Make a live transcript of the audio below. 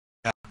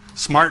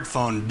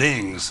smartphone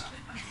dings.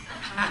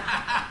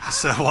 I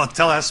said, well,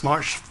 tell that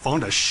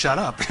smartphone to shut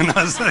up.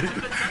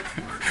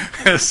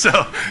 So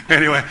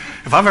anyway,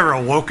 if I've ever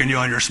awoken you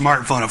on your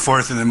smartphone at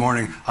 4 in the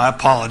morning, I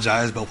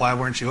apologize, but why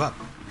weren't you up?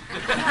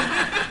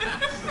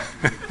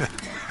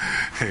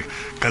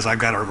 Because I've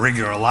got a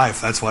regular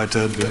life. That's why,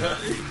 Ted.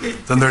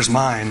 Then there's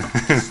mine.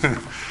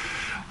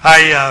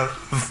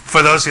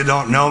 For those who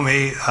don't know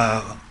me,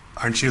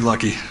 aren't you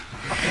lucky?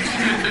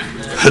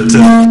 But,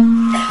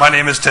 my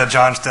name is Ted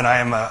Johnston. I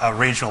am a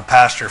regional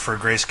pastor for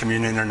Grace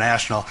Communion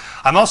International.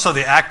 I'm also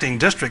the acting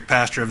district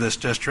pastor of this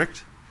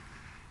district,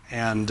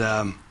 and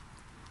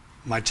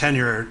my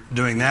tenure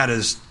doing that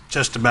is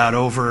just about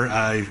over.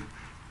 I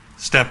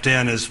stepped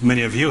in, as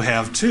many of you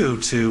have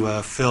too,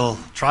 to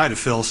try to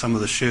fill some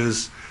of the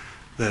shoes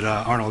that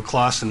Arnold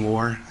Clausen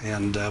wore,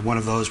 and one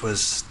of those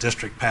was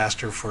district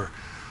pastor for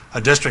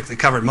a district that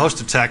covered most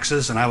of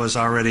Texas, and I was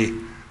already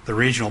the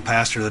regional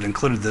pastor that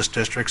included this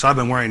district. So I've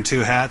been wearing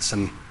two hats,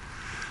 and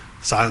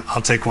so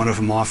I'll take one of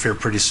them off here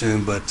pretty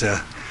soon. But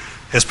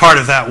as part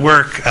of that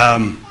work,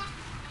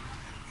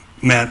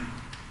 meant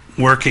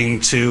working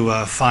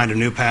to find a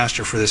new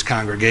pastor for this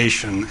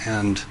congregation.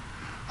 And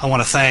I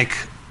want to thank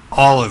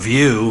all of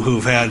you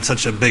who've had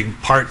such a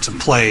big part to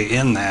play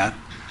in that.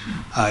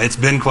 It's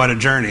been quite a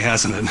journey,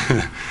 hasn't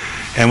it?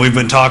 And we've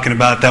been talking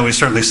about that. We've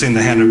certainly seen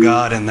the hand of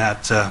God in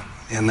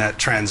that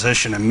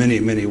transition in many,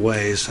 many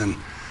ways. And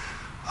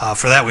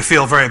for that, we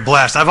feel very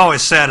blessed. I've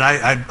always said,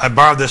 I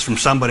borrowed this from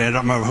somebody. I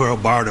don't remember who I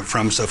borrowed it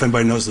from, so if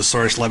anybody knows the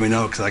source, let me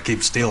know, because I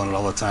keep stealing it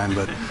all the time.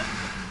 But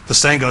the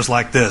saying goes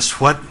like this: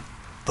 what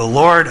the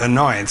Lord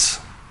anoints,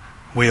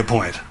 we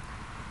appoint.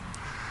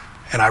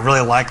 And I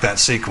really like that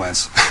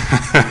sequence.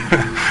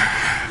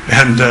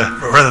 And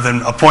rather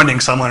than appointing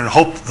someone and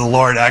hope the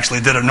Lord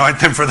actually did anoint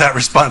them for that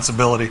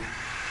responsibility.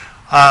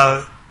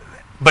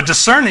 But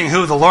discerning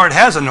who the Lord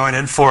has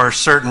anointed for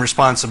certain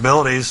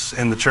responsibilities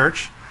in the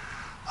church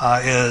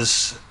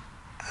is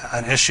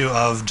an issue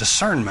of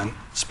discernment,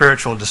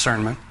 spiritual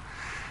discernment.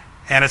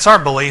 And it's our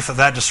belief that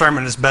that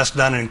discernment is best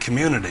done in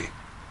community.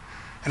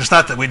 And it's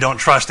not that we don't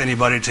trust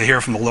anybody to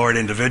hear from the Lord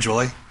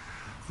individually,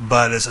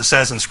 but as it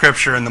says in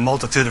Scripture, in the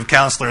multitude of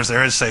counselors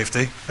there is safety.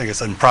 I think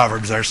it's in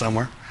Proverbs there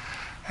somewhere.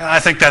 And I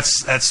think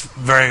that's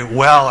very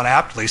well and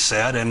aptly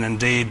said, and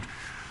indeed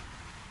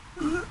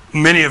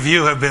many of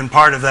you have been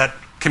part of that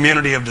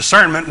community of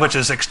discernment, which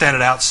is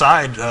extended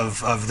outside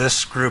of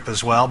this group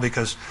as well,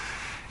 because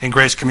in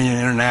Grace Communion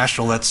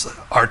International, that's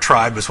our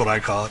tribe is what I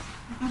call it,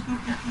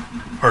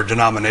 or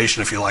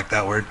denomination if you like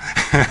that word.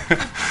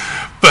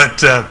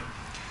 But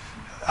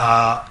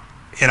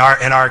in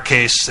our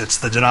case, it's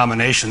the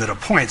denomination that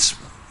appoints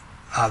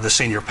the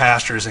senior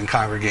pastors in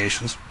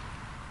congregations.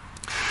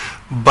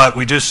 But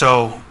we do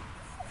so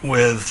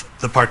with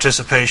the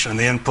participation and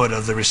the input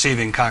of the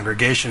receiving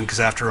congregation, because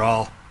after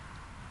all,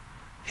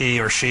 he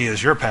or she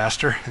is your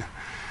pastor.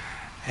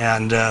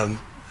 And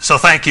so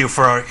thank you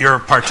for your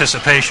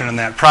participation in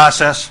that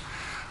process.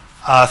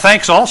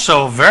 Thanks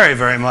also very,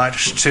 very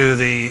much to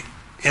the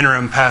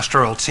interim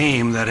pastoral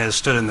team that has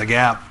stood in the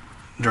gap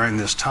during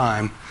this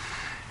time.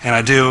 And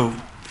I do,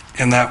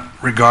 in that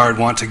regard,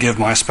 want to give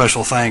my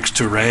special thanks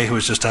to Ray, who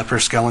is just up here,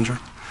 Skellinger,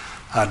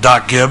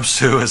 Doc Gibbs,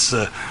 who is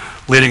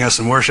leading us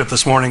in worship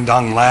this morning,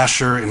 Don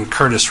Lasher, and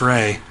Curtis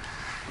Ray.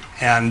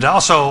 And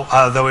also,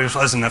 though he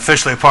wasn't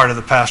officially part of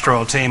the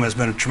pastoral team, has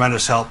been a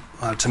tremendous help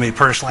to me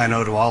personally, I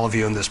know to all of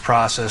you in this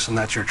process, and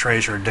that's your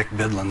treasurer, Dick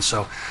Bidlin.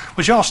 So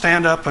would you all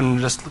stand up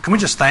and can we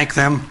just thank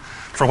them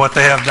for what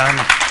they have done?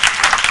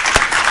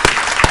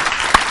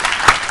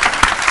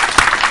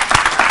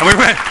 And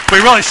we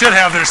really should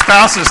have their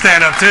spouses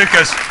stand up too,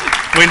 because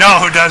we know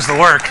who does the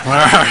work.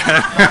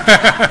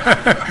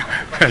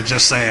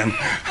 Just saying.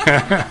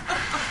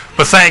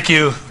 But thank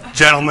you,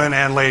 gentlemen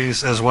and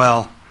ladies as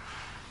well,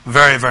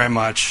 very, very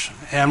much.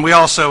 And we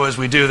also, as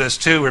we do this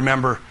too,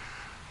 remember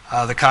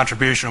the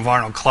contribution of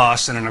Arnold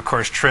Clausen and, of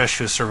course, Trish,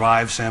 who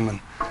survives him. And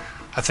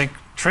I think,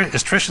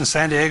 is Trish in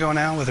San Diego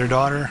now with her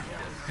daughter?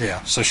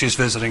 Yeah, so she's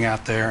visiting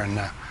out there. And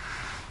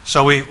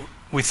so we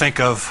think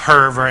of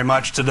her very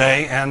much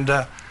today. And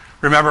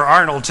remember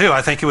Arnold, too.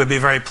 I think he would be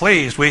very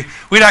pleased. We'd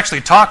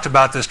actually talked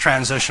about this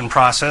transition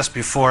process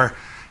before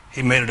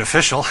he made it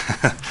official.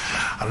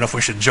 I don't know if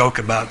we should joke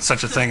about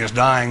such a thing as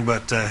dying,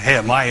 but hey,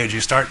 at my age,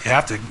 you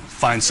have to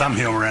find some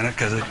humor in it,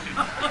 because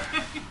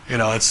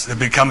it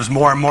becomes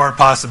more and more a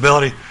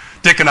possibility.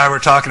 Dick and I were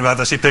talking about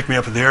this. He picked me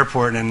up at the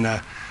airport, and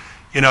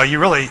you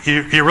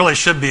really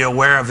should be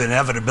aware of the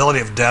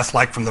inevitability of death,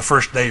 like from the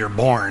first day you're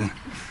born.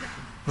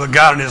 But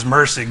God in His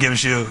mercy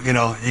gives you,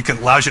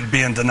 allows you to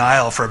be in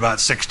denial for about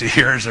 60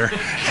 years, or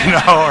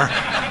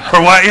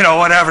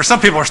whatever. Some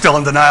people are still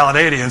in denial at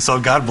 80, and so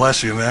God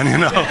bless you,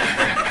 man.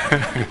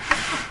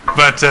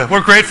 But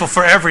we're grateful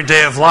for every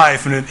day of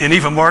life, and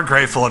even more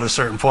grateful at a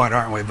certain point,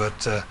 aren't we?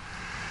 But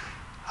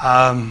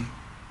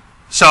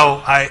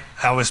so I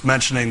was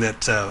mentioning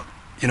that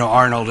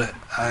Arnold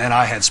and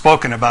I had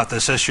spoken about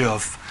this issue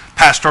of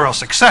pastoral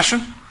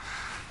succession.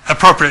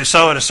 Appropriately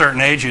so, at a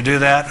certain age you do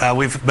that.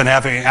 We've been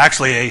having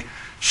actually a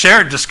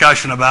shared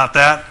discussion about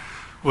that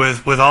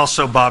with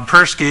also Bob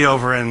Persky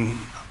over in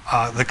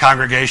the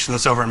congregation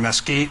that's over in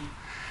Mesquite,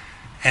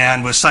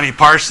 and with Sonny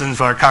Parsons,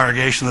 our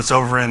congregation that's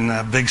over in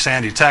Big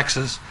Sandy,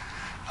 Texas.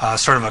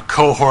 Sort of a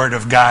cohort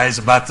of guys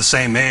about the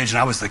same age, and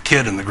I was the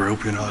kid in the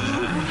group, you know.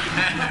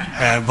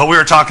 But we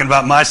were talking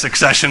about my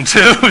succession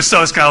too,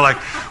 so it's kind of like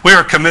we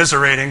were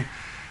commiserating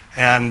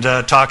and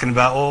talking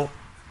about, well,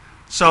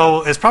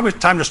 so it's probably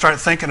time to start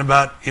thinking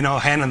about, you know,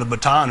 handing the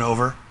baton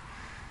over.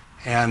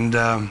 And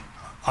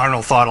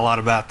Arnold thought a lot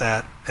about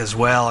that as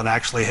well, and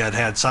actually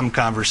had some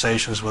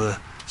conversations with a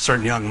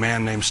certain young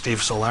man named Steve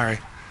Solari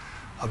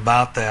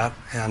about that.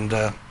 And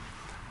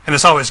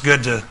it's always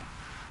good to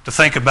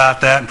think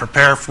about that and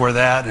prepare for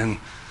that. And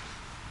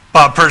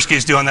Bob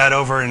Persky's doing that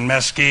over in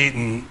Mesquite,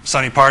 and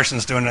Sonny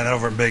Parsons doing that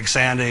over in Big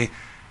Sandy.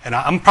 And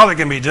I'm probably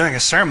going to be doing a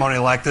ceremony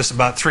like this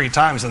about 3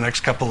 times in the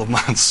next couple of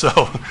months.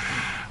 So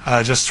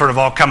just sort of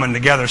all coming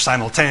together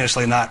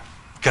simultaneously, not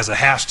because it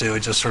has to,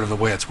 it's just sort of the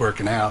way it's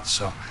working out.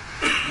 So,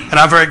 and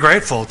I'm very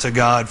grateful to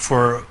God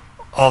for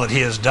all that He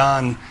has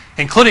done,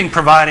 including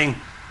providing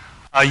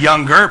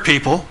younger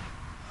people.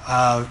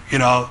 You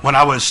know, when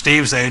I was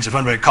Steve's age, if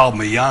anybody called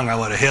me young, I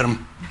would have hit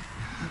him.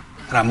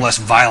 And I'm less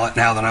violent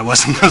now than I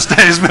was in those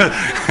days. But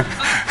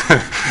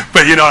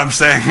you know what I'm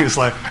saying? It's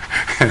like,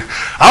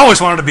 I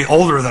always wanted to be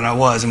older than I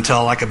was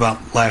until like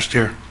about last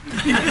year.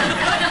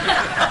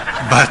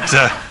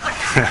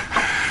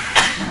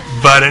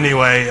 But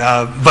anyway,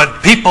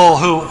 but people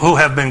who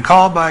have been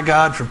called by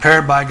God,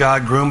 prepared by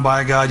God, groomed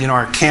by God, you know,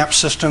 our camp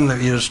system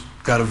that you just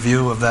got a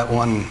view of that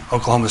one in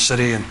Oklahoma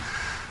City, and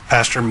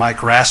Pastor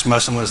Mike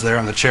Rasmussen was there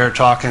on the chair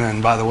talking,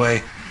 and by the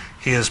way,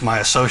 he is my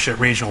associate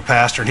regional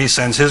pastor, and he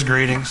sends his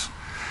greetings.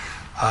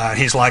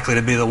 He's likely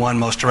to be the one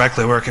most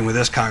directly working with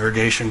this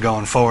congregation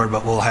going forward,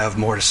 but we'll have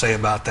more to say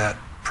about that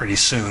pretty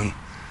soon.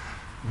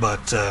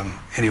 But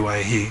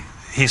anyway,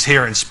 he's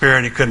here in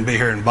spirit. He couldn't be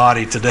here in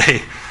body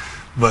today,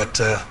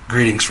 but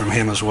greetings from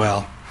him as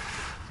well.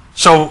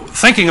 So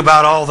thinking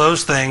about all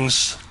those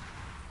things,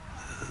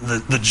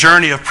 the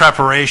journey of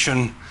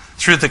preparation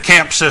through the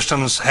camp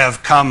systems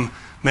have come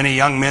many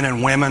young men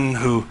and women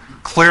who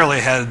clearly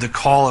had the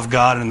call of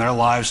God in their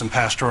lives in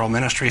pastoral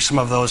ministry. Some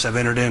of those have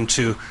entered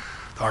into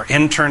our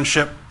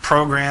internship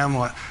program.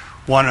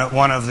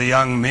 One of the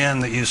young men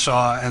that you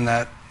saw in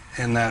that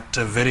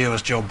video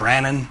is Joe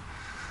Brannon.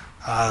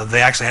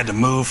 They actually had to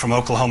move from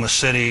Oklahoma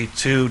City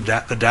to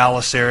the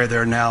Dallas area.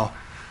 They're now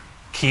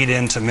keyed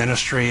into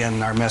ministry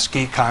in our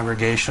Mesquite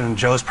congregation.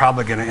 Joe's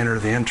probably going to enter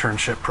the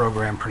internship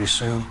program pretty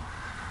soon.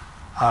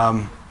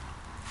 You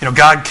know,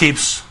 God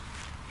keeps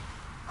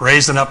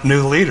raising up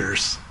new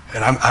leaders,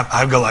 and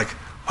I go like,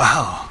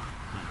 wow,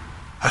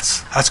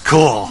 that's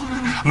cool.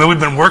 I mean, we've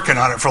been working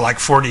on it for like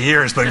 40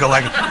 years, but I go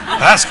like,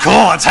 that's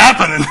cool, it's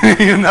happening,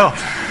 you know.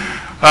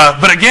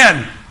 But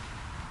again,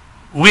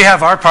 we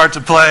have our part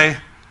to play,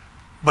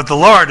 but the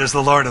Lord is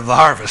the Lord of the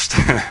harvest.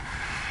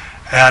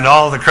 And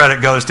all the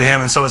credit goes to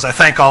Him. And so as I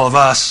thank all of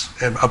us,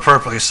 and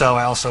appropriately so,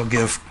 I also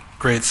give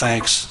great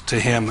thanks to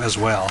Him as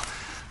well,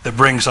 that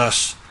brings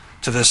us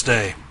to this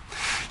day.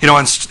 You know,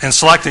 in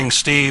selecting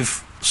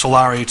Steve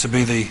Solari to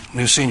be the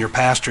new senior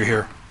pastor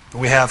here,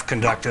 we have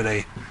conducted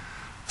a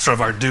sort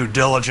of our due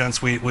diligence.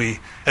 We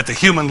at the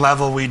human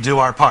level, we do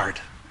our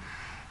part.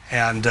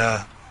 And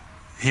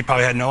he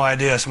probably had no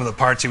idea some of the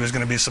parts he was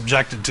going to be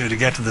subjected to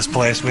get to this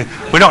place. We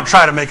don't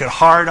try to make it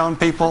hard on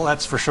people,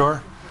 that's for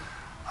sure.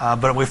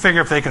 But we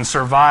figure if they can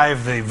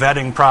survive the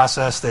vetting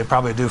process, they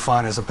probably do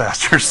fine as a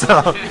pastor.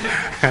 So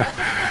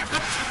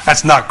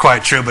that's not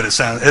quite true, but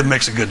it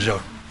makes a good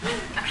joke.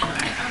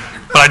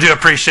 But I do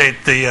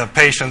appreciate the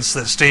patience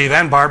that Steve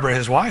and Barbara,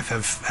 his wife,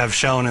 have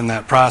shown in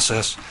that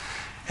process.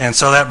 And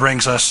so that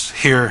brings us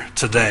here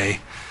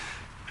today.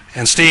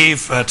 And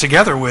Steve,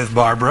 together with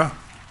Barbara,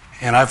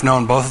 and I've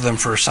known both of them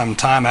for some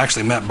time. I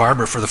actually met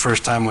Barbara for the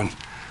first time when...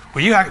 Were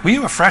you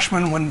a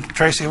freshman when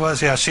Tracy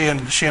was? Yeah, she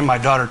and my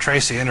daughter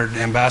Tracy entered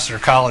Ambassador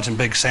College in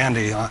Big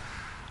Sandy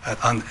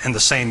in the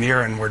same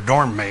year, and were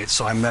dorm mates.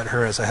 So I met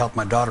her as I helped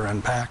my daughter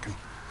unpack. And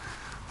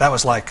that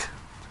was like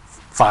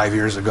 5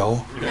 years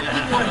ago.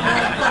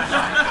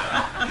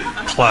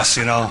 Plus,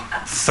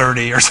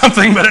 30 or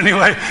something. But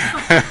anyway,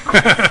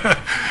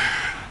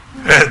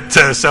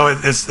 so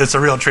it's a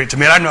real treat to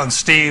me. And I've known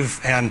Steve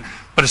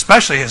but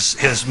especially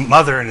his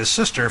mother and his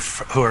sister,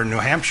 who are in New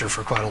Hampshire,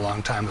 for quite a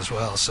long time as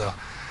well. So,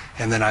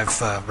 and then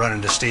I've run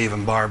into Steve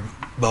and Barb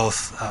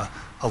both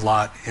a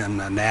lot in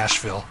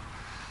Nashville,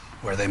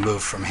 where they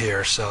moved from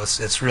here. So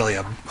it's really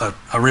a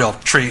real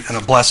treat and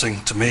a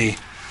blessing to me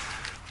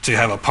to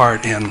have a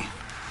part in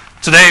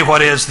today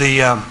what is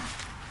the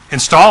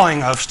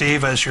installing of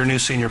Steve as your new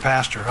senior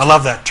pastor. I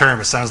love that term.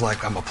 It sounds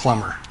like I'm a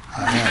plumber.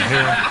 I am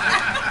here.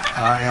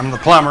 I am the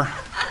plumber.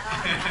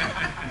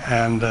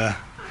 And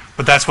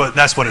but that's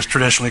what it's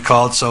traditionally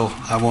called, so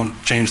I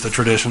won't change the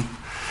tradition.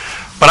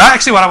 But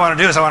what I want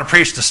to do is I want to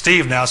preach to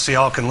Steve now, so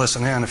y'all can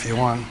listen in if you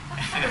want.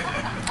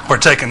 Or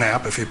take a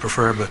nap if you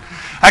prefer. But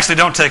actually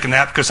don't take a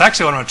nap, because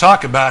actually what I'm going to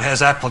talk about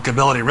has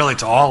applicability really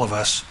to all of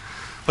us.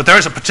 But there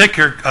is a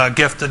particular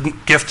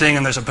gifting,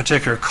 and there's a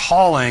particular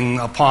calling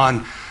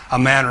upon a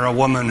man or a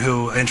woman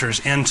who enters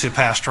into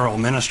pastoral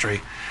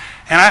ministry.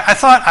 And I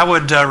thought I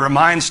would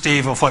remind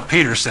Steve of what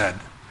Peter said.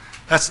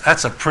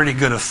 That's a pretty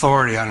good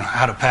authority on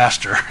how to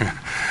pastor.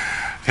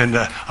 And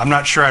I'm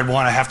not sure I'd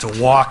want to have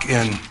to walk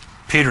in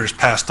Peter's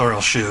pastoral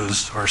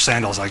shoes, or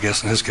sandals, I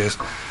guess, in his case,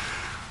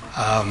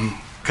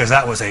 because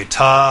that was a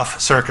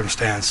tough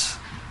circumstance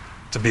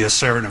to be a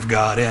servant of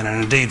God in.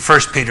 And indeed, 1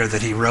 Peter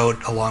that he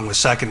wrote along with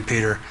 2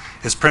 Peter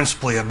is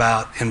principally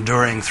about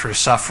enduring through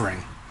suffering.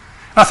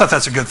 And I thought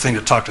that's a good thing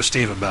to talk to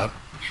Steve about.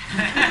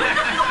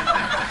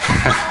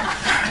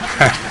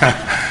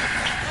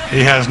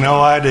 He has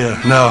no idea.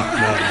 No.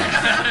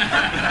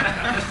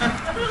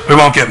 We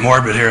won't get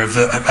morbid here.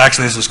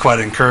 Actually, this is quite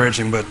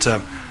encouraging, but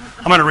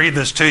I'm going to read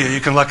this to you. You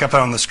can look up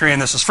on the screen.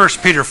 This is 1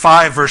 Peter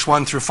 5, verse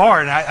 1 through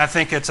 4, and I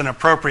think it's an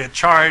appropriate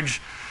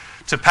charge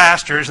to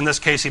pastors. In this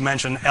case, he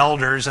mentioned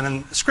elders,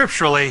 and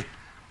scripturally,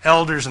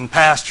 elders and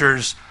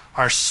pastors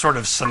are sort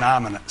of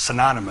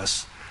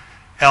synonymous.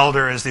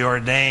 Elder is the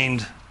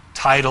ordained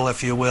title,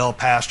 if you will.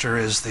 Pastor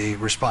is the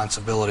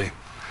responsibility.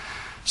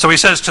 So he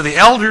says, to the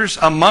elders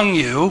among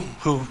you,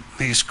 who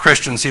these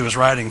Christians he was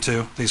writing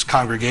to, these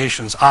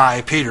congregations,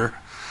 I, Peter,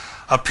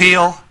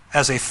 appeal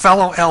as a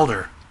fellow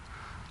elder,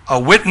 a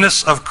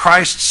witness of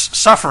Christ's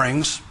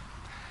sufferings,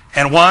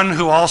 and one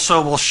who also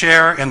will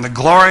share in the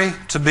glory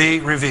to be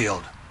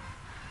revealed.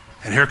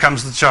 And here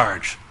comes the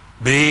charge.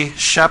 Be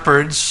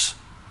shepherds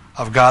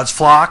of God's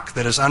flock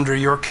that is under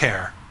your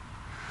care,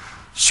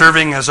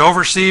 serving as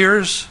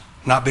overseers,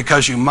 not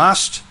because you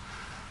must,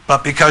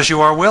 but because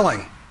you are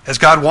willing, as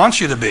God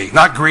wants you to be,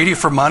 not greedy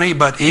for money,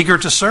 but eager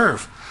to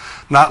serve,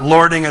 not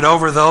lording it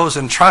over those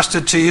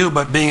entrusted to you,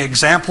 but being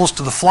examples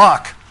to the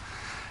flock.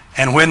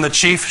 And when the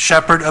chief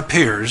shepherd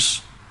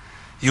appears,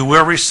 you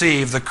will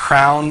receive the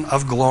crown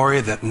of glory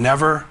that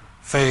never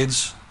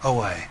fades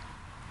away.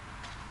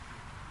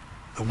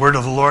 The word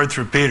of the Lord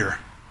through Peter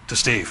to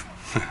Steve.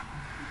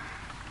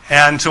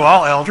 And to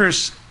all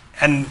elders,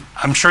 and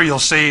I'm sure you'll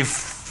see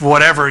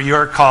whatever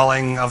your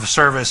calling of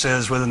service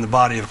is within the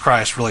body of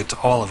Christ, really to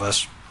all of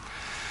us.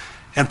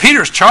 And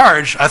Peter's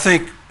charge, I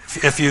think,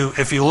 if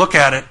you look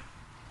at it,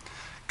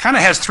 kind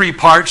of has three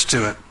parts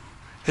to it.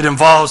 It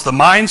involves the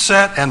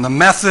mindset and the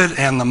method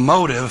and the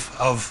motive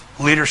of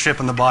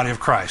leadership in the body of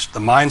Christ. The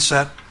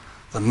mindset,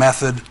 the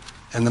method,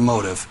 and the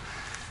motive.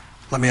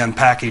 Let me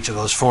unpack each of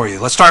those for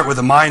you. Let's start with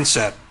the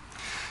mindset.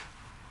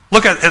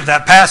 Look at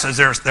that passage.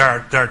 There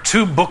are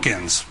two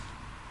bookends.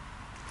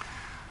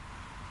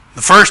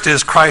 The first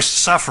is Christ's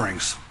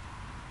sufferings.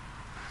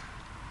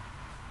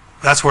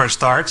 That's where it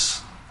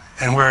starts.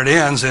 And where it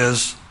ends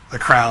is the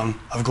crown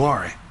of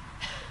glory.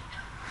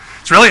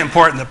 It's really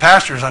important that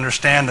pastors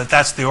understand that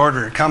that's the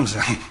order it comes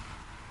in.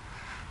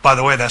 By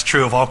the way, that's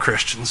true of all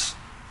Christians.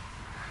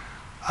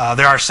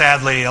 There are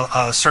sadly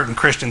certain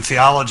Christian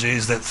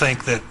theologies that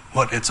think that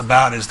what it's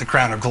about is the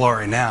crown of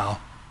glory now,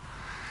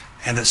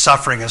 and that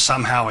suffering is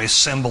somehow a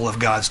symbol of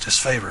God's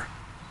disfavor.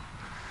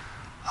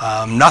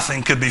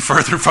 Nothing could be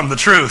further from the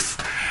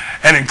truth,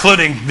 and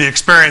including the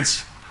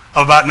experience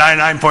of about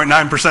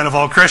 99.9% of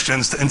all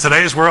Christians in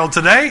today's world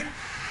today,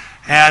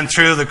 and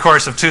through the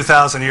course of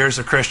 2,000 years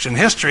of Christian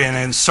history,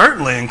 and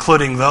certainly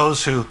including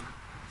those who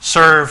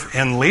serve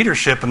in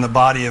leadership in the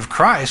body of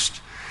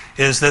Christ,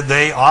 is that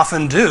they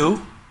often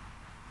do,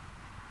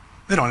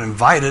 they don't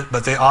invite it,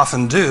 but they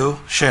often do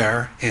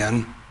share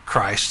in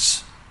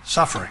Christ's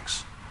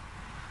sufferings.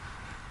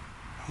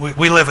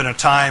 We live in a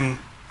time,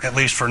 at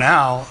least for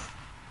now,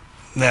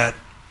 that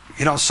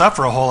you don't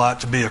suffer a whole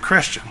lot to be a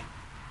Christian.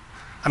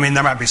 I mean,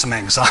 there might be some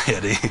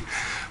anxiety,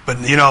 but,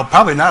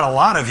 probably not a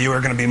lot of you are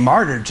going to be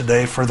martyred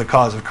today for the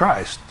cause of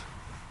Christ.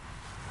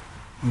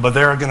 But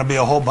there are going to be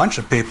a whole bunch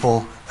of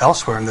people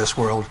elsewhere in this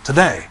world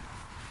today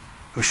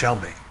who shall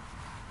be.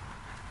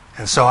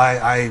 And so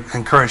I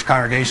encourage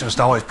congregations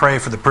to always pray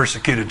for the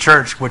persecuted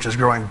church, which is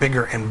growing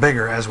bigger and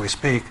bigger as we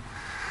speak.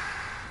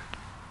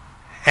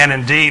 And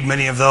indeed,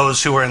 many of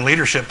those who are in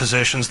leadership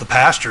positions, the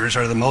pastors,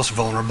 are the most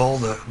vulnerable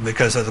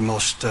because they're the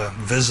most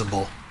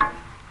visible,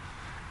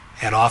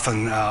 and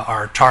often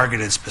are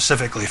targeted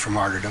specifically for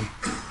martyrdom.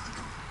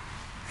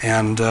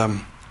 And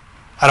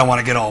I don't want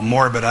to get all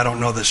morbid. I don't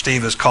know that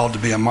Steve is called to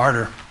be a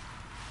martyr.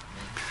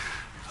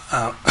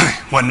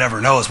 One never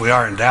knows. We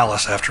are in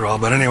Dallas, after all.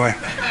 But anyway.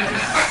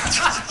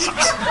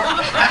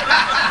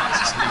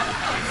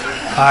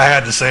 I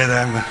had to say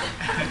that.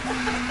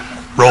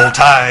 Roll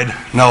Tide.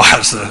 No,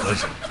 actually,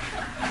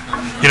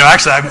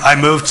 I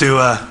moved to...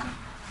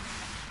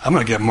 I'm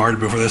going to get martyred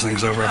before this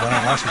thing's over if I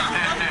don't watch it.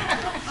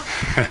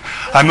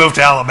 I moved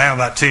to Alabama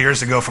about 2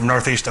 years ago from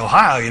Northeast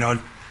Ohio,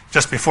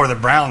 just before the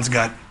Browns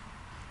got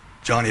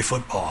Johnny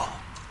Football,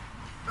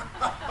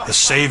 the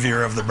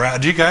savior of the Browns.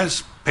 Do you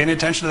guys pay any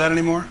attention to that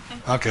anymore?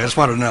 Okay, I just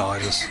wanted to know. I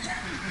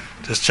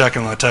just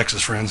checking my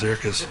Texas friends here,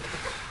 because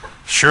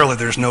surely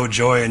there's no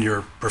joy in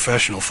your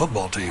professional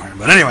football team here.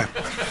 But anyway.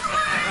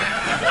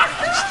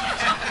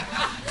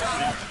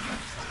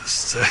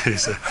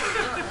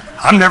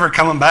 I'm never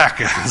coming back.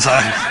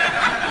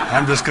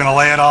 I'm just going to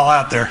lay it all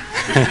out there.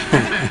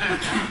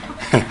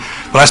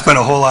 But I spent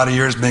a whole lot of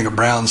years being a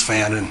Browns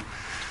fan, and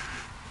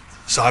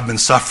So I've been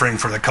suffering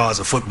for the cause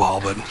of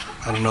football, but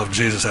I don't know if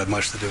Jesus had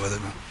much to do with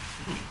it.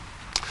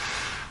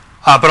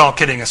 But all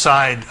kidding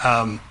aside,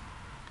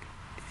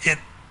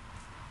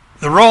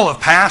 the role of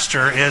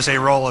pastor is a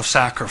role of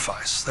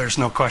sacrifice. There's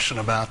no question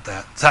about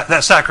that.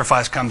 That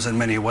sacrifice comes in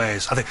many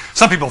ways. I think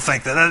some people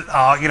think that,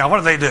 what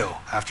do they do?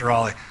 After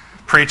all, they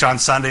preach on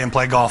Sunday and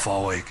play golf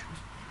all week.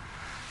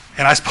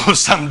 And I suppose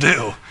some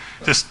do.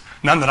 Just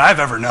none that I've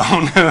ever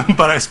known,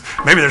 but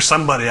maybe there's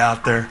somebody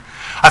out there.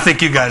 I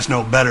think you guys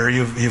know better.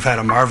 You've had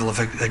a marvelous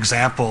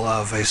example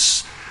of a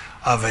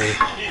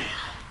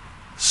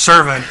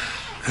servant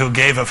who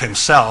gave of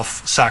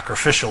himself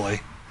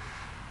sacrificially,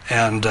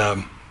 and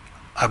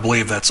I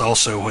believe that's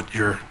also what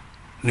your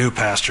new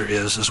pastor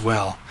is as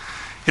well.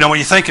 When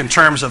you think in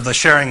terms of the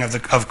sharing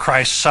of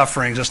Christ's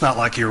sufferings, it's not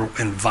like you're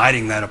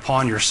inviting that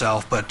upon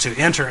yourself, but to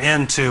enter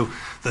into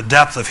the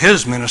depth of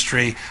his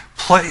ministry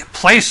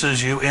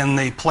places you in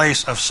the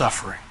place of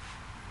suffering,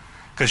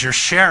 because you're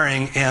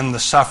sharing in the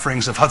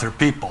sufferings of other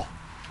people.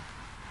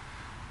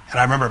 And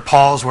I remember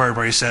Paul's word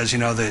where he says,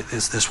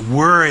 this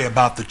worry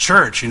about the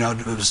church,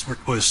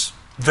 it was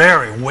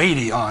very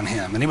weighty on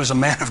him, and he was a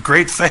man of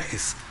great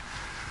faith.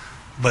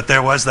 But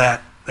there was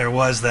that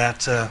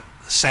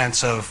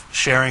sense of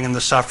sharing in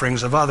the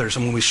sufferings of others.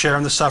 And when we share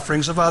in the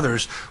sufferings of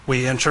others,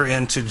 we enter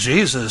into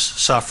Jesus'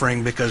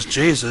 suffering, because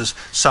Jesus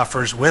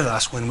suffers with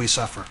us when we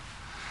suffer.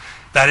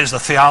 That is the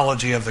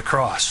theology of the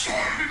cross.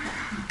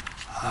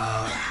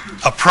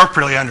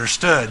 Appropriately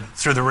understood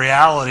through the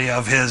reality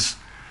of his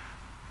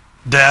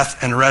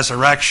death and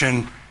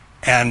resurrection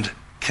and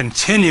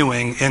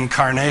continuing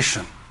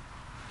incarnation.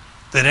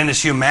 That in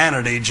his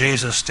humanity,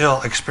 Jesus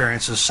still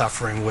experiences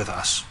suffering with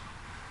us.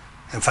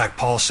 In fact,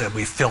 Paul said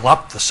we fill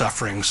up the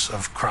sufferings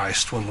of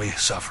Christ when we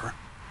suffer.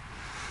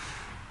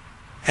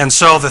 And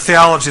so the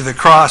theology of the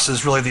cross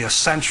is really the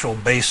essential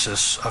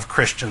basis of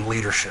Christian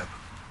leadership.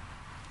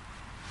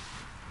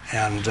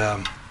 And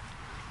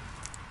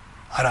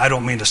I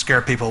don't mean to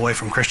scare people away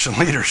from Christian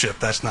leadership.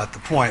 That's not the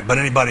point. But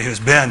anybody who's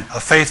been a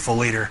faithful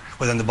leader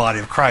within the body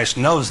of Christ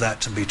knows that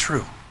to be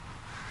true.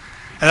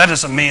 And that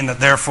doesn't mean that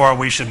therefore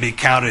we should be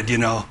counted,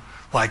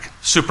 like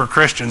super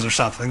Christians or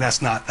something.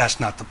 That's not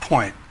the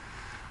point.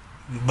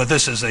 But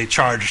this is a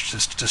charge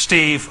to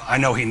Steve. I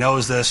know he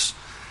knows this.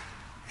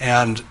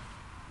 And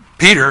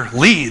Peter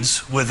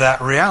leads with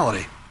that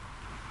reality.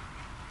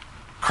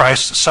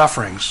 Christ's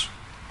sufferings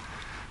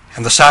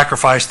and the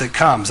sacrifice that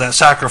comes. That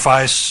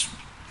sacrifice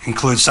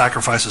includes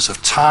sacrifices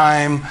of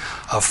time,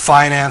 of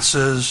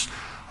finances,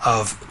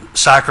 of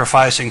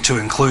sacrificing to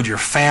include your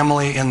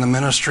family in the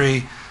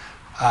ministry.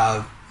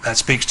 That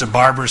speaks to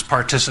Barbara's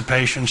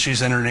participation.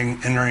 She's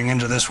entering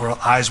into this world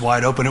eyes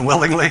wide open and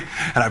willingly.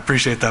 And I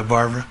appreciate that,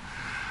 Barbara.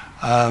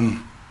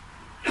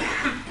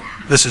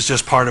 This is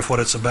just part of what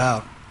it's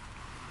about.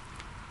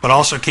 But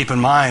also keep in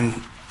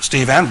mind,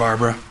 Steve and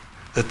Barbara,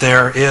 that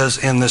there is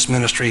in this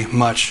ministry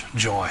much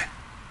joy.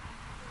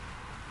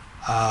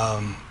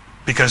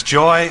 Because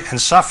joy and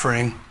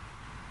suffering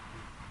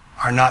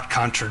are not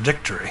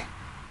contradictory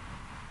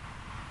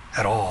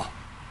at all.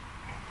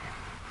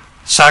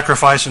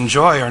 Sacrifice and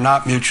joy are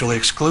not mutually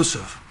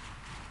exclusive.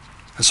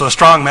 And so a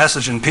strong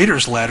message in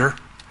Peter's letter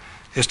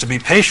is to be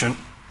patient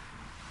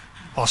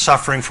while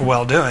suffering for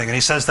well-doing. And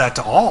he says that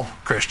to all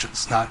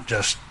Christians, not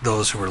just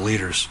those who are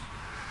leaders.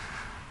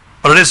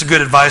 But it is a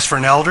good advice for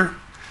an elder.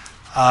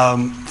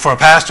 For a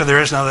pastor,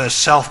 there is none of this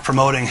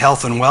self-promoting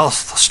health and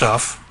wealth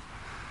stuff,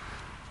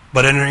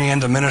 but entering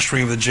into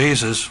ministry with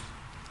Jesus,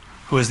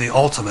 who is the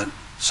ultimate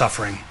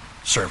suffering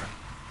servant.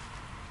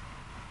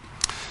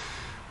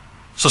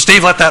 So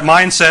Steve, let that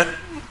mindset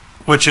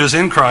which is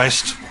in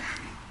Christ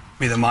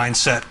be the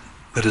mindset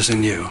that is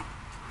in you.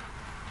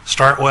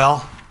 Start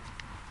well,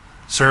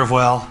 serve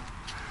well,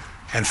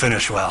 and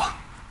finish well.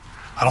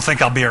 I don't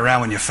think I'll be around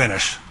when you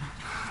finish.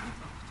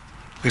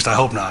 At least I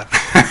hope not.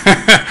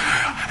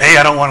 A,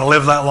 I don't want to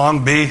live that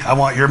long. B, I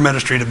want your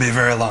ministry to be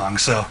very long.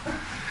 So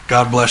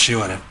God bless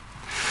you in it.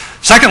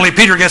 Secondly,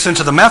 Peter gets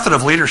into the method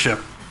of leadership.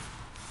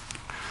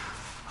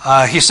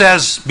 He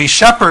says, be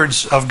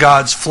shepherds of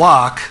God's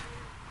flock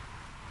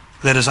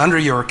that is under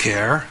your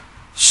care,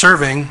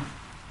 serving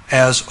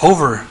as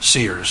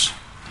overseers.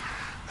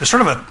 There's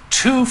sort of a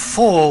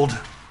twofold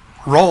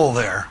role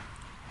there,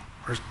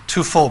 or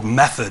twofold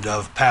method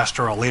of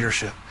pastoral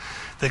leadership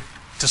that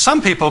to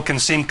some people can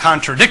seem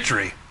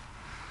contradictory.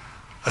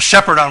 A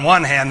shepherd on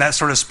one hand, that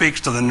sort of speaks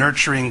to the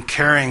nurturing,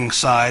 caring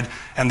side,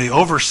 and the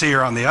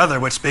overseer on the other,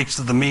 which speaks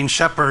to the mean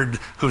shepherd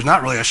who's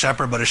not really a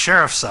shepherd but a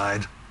sheriff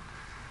side.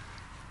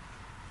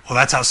 Well,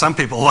 that's how some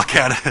people look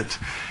at it.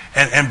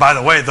 And by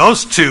the way,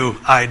 those two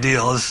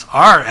ideals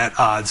are at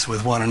odds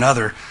with one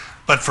another.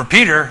 But for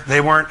Peter,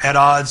 they weren't at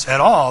odds at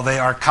all. They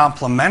are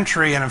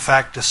complementary and, in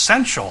fact,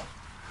 essential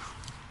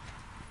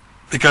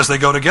because they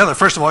go together.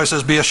 First of all, he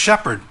says, be a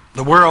shepherd.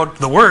 The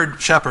word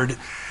shepherd,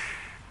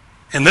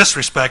 in this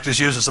respect, is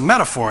used as a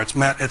metaphor.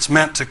 It's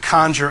meant to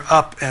conjure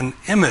up an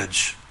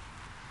image.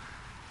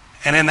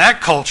 And in that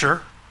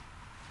culture,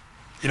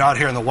 out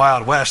here in the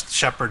Wild West,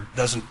 shepherd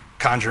doesn't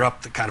conjure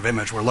up the kind of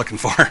image we're looking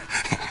for.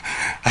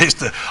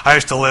 I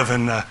used to live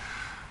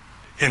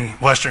in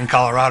western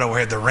Colorado where we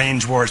had the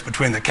range wars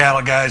between the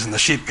cattle guys and the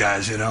sheep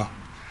guys, you know.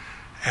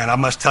 And I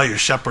must tell you,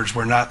 shepherds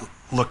were not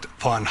looked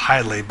upon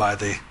highly by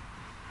the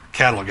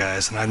cattle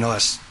guys, and I know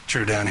that's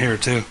true down here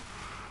too.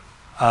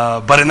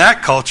 But in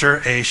that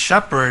culture, a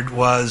shepherd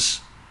was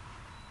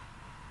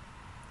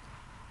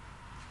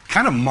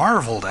kind of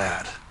marveled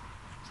at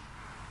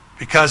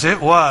because it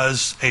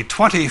was a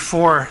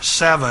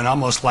 24/7,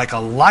 almost like a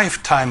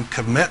lifetime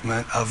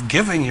commitment of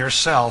giving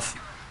yourself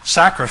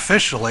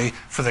sacrificially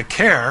for the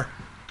care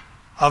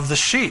of the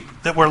sheep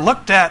that were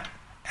looked at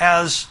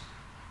as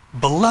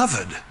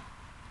beloved.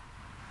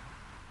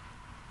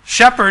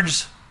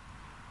 Shepherds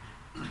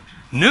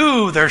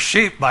knew their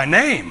sheep by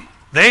name.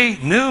 They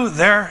knew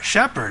their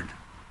shepherd.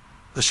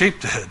 The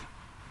sheep did.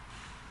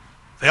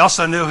 They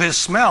also knew his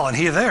smell and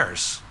he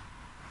theirs.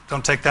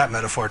 Don't take that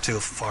metaphor too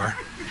far.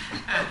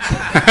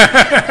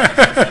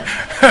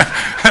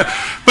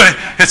 But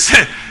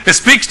it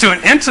speaks to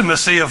an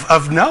intimacy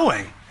of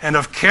knowing and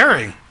of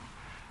caring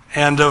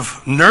and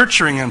of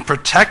nurturing and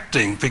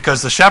protecting,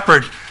 because the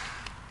shepherd,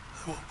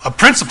 a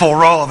principal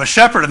role of a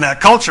shepherd in that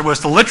culture was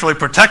to literally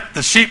protect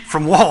the sheep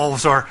from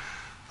wolves or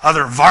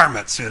other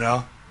varmints, you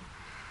know.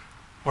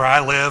 Where I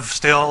live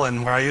still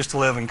and where I used to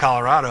live in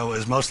Colorado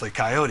is mostly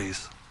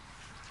coyotes.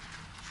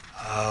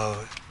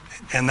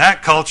 In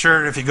that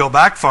culture, if you go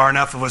back far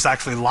enough, it was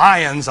actually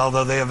lions,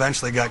 although they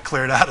eventually got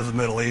cleared out of the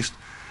Middle East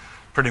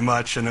pretty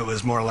much, and it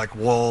was more like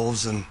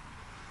wolves and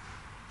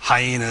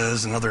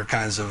hyenas and other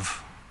kinds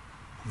of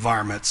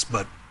varmints.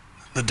 But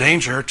the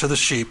danger to the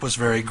sheep was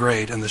very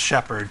great, and the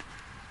shepherd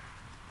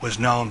was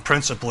known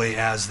principally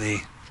as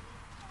the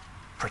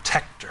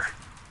protector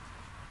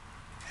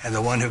and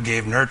the one who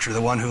gave nurture,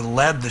 the one who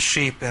led the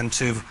sheep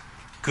into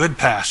good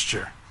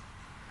pasture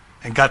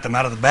and got them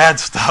out of the bad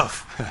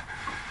stuff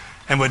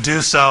and would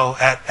do so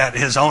at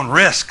his own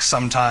risk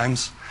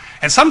sometimes,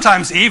 and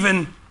sometimes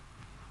even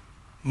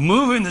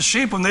moving the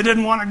sheep when they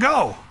didn't want to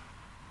go.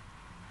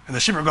 And the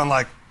sheep are going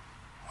like,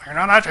 "You're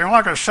not acting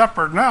like a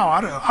shepherd now.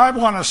 I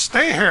want to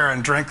stay here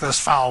and drink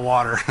this foul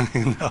water."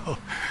 You know?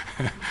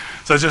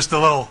 So just a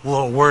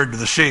little word to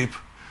the sheep.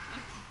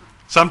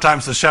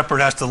 Sometimes the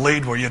shepherd has to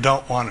lead where you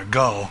don't want to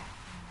go,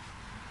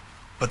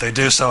 but they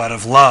do so out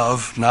of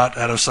love, not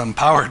out of some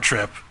power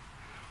trip.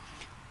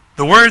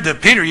 The word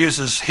that Peter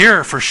uses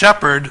here for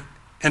shepherd,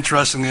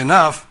 interestingly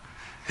enough,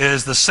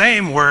 is the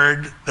same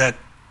word that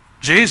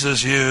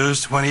Jesus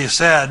used when he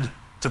said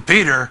to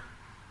Peter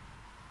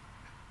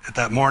at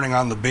that morning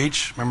on the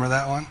beach. Remember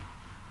that one?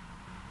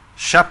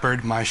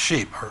 Shepherd my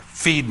sheep, or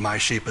feed my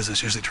sheep as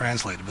it's usually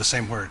translated, the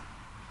same word.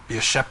 Be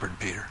a shepherd,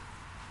 Peter.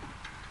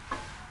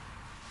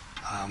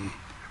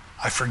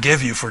 I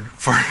forgive you for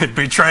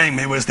betraying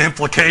me was the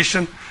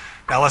implication.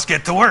 Now let's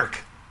get to work.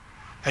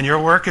 And your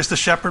work is to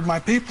shepherd my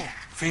people,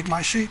 feed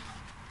my sheep.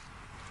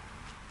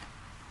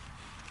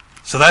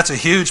 So that's a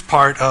huge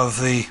part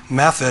of the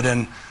method.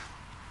 And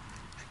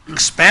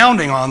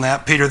expounding on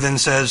that, Peter then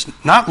says,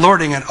 not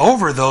lording it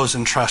over those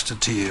entrusted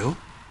to you,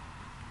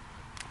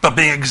 but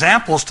being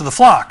examples to the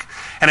flock.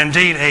 And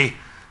indeed, a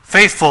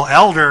faithful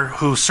elder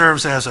who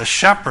serves as a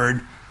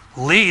shepherd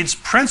leads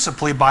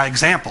principally by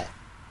example.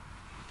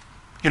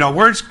 You know,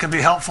 words can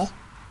be helpful.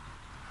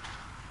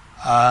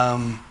 There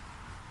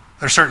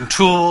are certain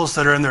tools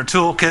that are in their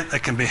toolkit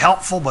that can be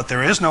helpful, but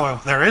there is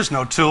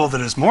no tool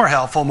that is more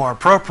helpful, more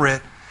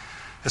appropriate,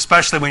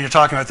 especially when you're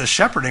talking about the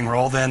shepherding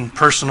role, than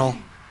personal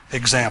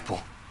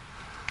example.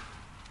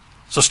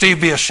 So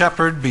Steve, be a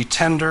shepherd, be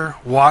tender,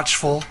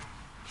 watchful,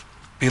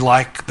 be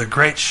like the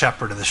great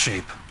shepherd of the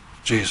sheep,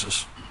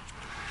 Jesus.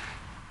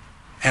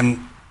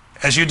 And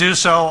as you do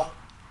so,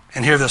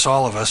 and hear this,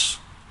 all of us,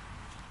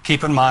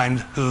 keep in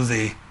mind who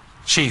the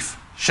chief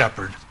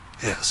shepherd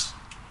is.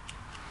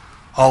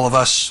 All of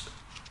us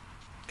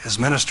as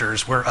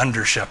ministers, we're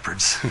under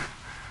shepherds.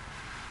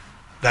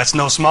 That's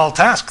no small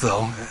task,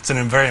 though. It's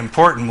a very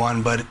important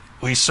one, but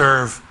we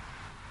serve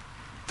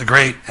the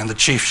great and the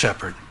chief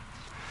shepherd.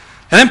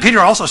 And then Peter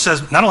also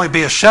says, not only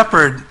be a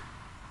shepherd,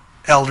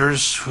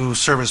 elders who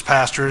serve as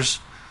pastors,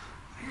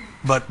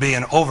 but be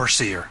an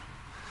overseer.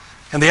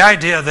 And the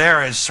idea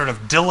there is sort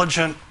of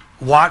diligent,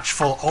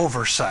 watchful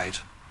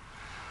oversight.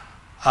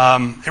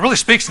 It really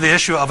speaks to the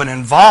issue of an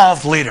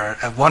involved leader,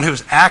 of one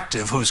who's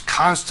active, who's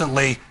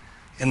constantly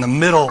in the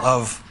middle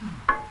of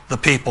the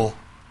people,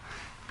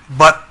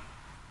 but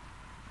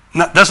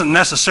doesn't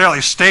necessarily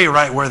stay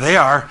right where they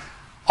are,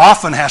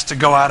 often has to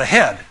go out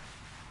ahead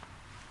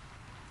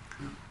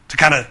to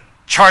kind of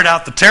chart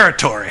out the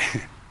territory.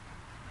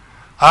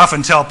 I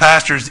often tell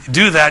pastors,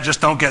 do that, just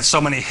don't get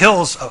so many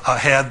hills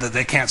ahead that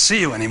they can't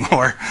see you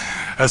anymore.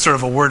 That's sort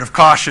of a word of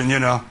caution, you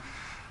know.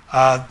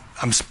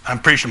 I'm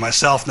preaching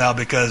myself now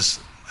because,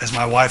 as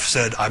my wife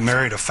said, I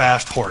married a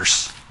fast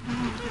horse.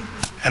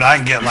 And I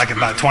can get like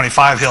about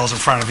 25 hills in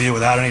front of you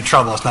without any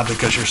trouble. It's not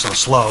because you're so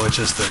slow, it's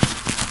just that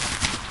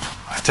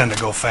I tend to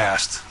go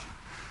fast.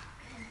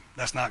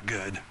 That's not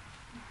good.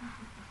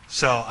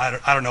 So I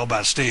don't know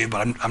about Steve,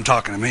 but I'm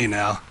talking to me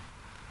now.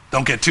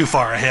 Don't get too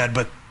far ahead,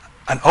 but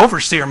an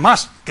overseer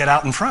must get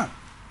out in front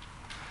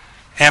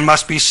and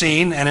must be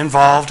seen and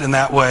involved in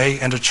that way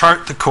and to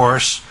chart the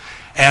course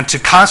and to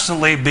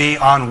constantly be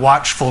on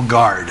watchful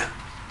guard.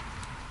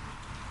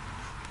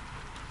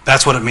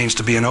 That's what it means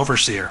to be an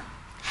overseer.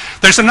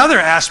 There's another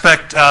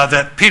aspect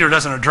that Peter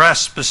doesn't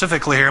address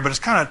specifically here, but it's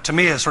kind of, to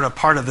me, is sort of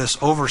part of this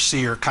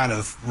overseer kind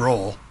of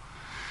role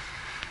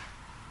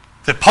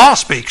that Paul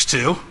speaks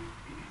to.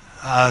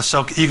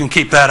 So you can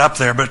keep that up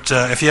there, but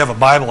if you have a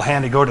Bible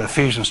handy, go to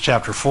Ephesians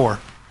chapter 4.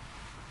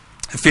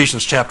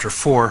 Ephesians chapter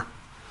 4.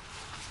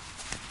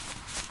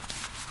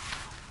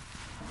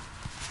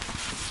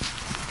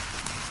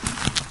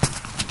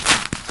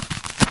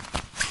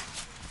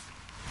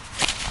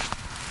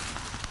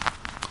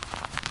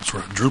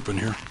 Sort of drooping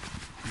here.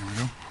 Here we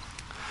go.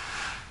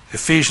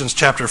 Ephesians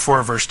chapter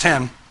 4, verse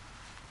 10.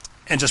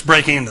 And just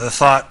breaking into the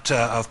thought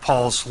of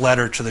Paul's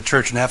letter to the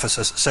church in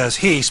Ephesus, it says,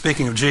 He,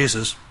 speaking of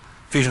Jesus,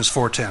 Ephesians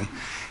 4:10,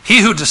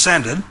 He who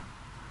descended,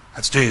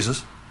 that's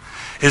Jesus,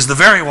 is the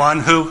very one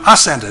who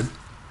ascended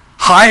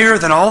higher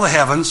than all the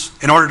heavens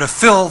in order to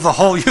fill the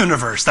whole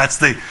universe. That's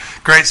the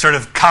great sort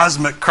of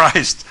cosmic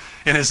Christ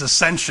in His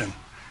ascension,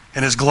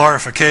 in His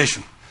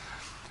glorification.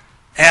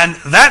 And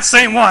that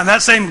same one,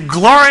 that same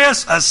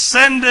glorious,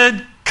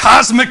 ascended,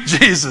 cosmic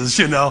Jesus,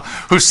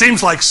 who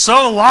seems like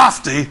so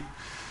lofty,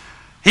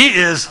 He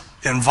is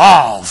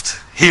involved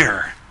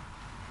here.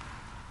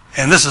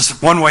 And this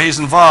is one way He's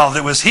involved.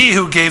 It was He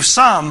who gave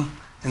some,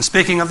 in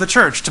speaking of the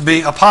church, to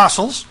be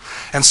apostles,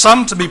 and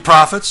some to be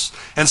prophets,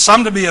 and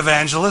some to be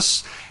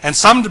evangelists, and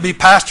some to be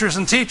pastors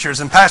and teachers.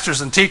 And pastors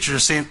and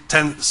teachers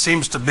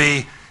seems to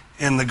be,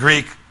 in the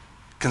Greek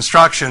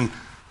construction,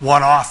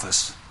 one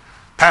office.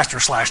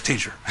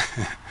 Pastor/teacher.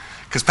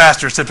 Because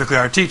pastors typically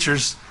are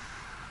teachers,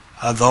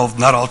 though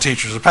not all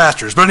teachers are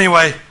pastors. But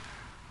anyway,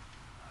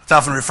 it's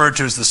often referred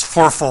to as this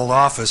fourfold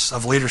office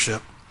of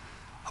leadership.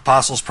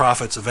 Apostles,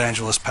 prophets,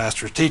 evangelists,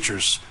 pastors,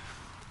 teachers.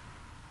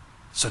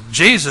 So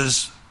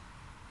Jesus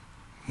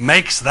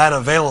makes that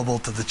available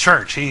to the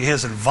church. He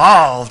is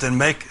involved in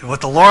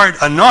what the Lord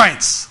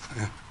anoints.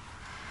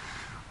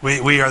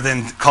 We are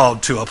then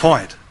called to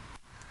appoint.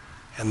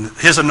 And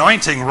His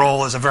anointing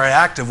role is a very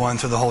active one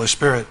through the Holy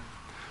Spirit.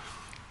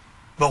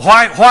 But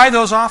why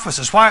those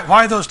offices?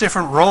 Why those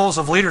different roles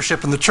of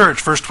leadership in the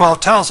church? Verse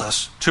 12 tells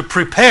us to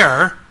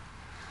prepare,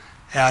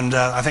 and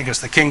I think as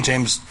the King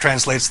James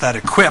translates that,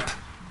 equip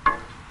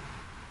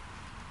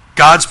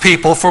God's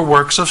people for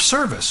works of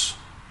service,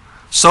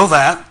 so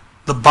that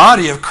the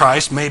body of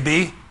Christ may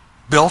be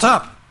built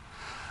up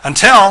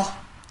until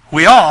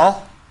we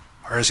all,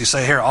 or as you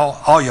say here,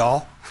 all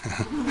y'all,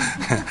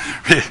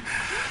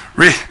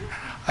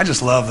 I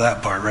just love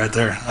that part right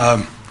there,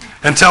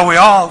 until we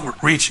all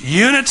reach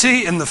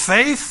unity in the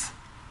faith.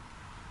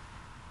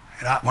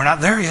 We're not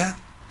there yet.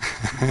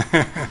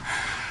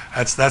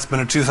 That's been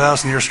a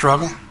 2,000-year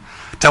struggle.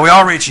 Till we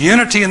all reach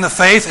unity in the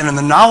faith and in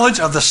the knowledge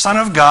of the Son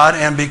of God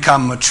and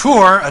become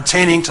mature,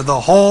 attaining to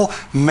the whole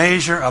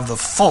measure of the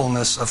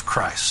fullness of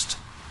Christ.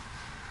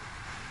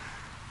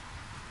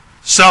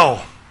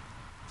 So,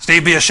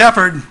 Steve be a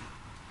shepherd.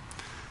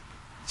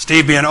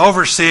 Steve be an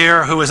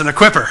overseer who is an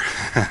equipper.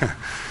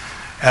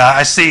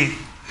 I see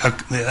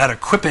that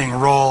equipping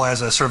role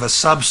as a sort of a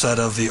subset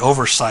of the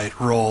oversight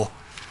role.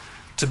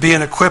 To be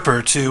an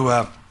equipper,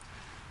 to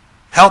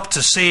help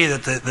to see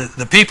that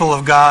the people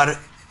of God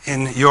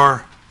in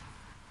your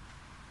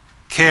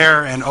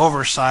care and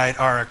oversight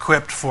are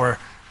equipped for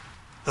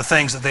the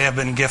things that they have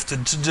been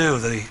gifted to do,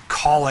 the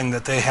calling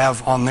that they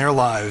have on their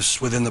lives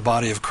within the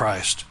body of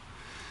Christ,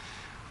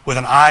 with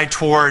an eye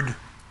toward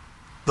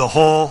the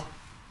whole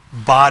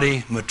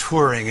body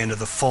maturing into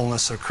the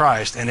fullness of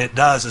Christ. And it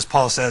does, as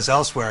Paul says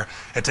elsewhere,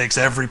 it takes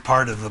every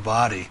part of the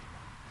body.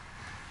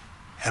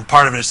 And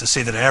part of it is to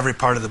see that every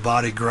part of the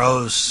body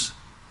grows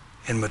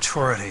in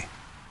maturity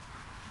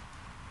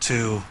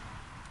to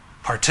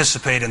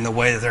participate in the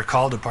way that they're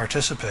called to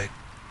participate.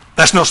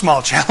 That's no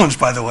small challenge,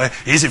 by the way.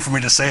 Easy for me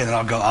to say, and then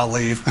I'll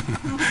leave.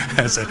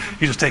 I said,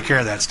 you just take care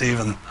of that, Steve,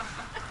 and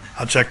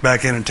I'll check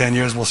back in 10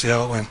 years. We'll see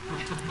how it went.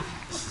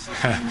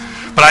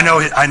 But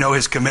I know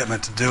his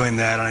commitment to doing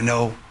that, and I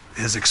know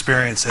his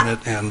experience in it,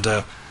 and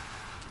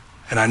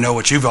I know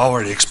what you've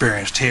already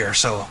experienced here.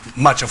 So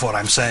much of what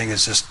I'm saying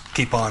is just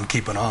keep on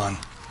keeping on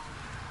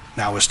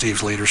now with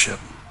Steve's leadership.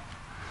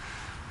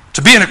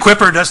 To be an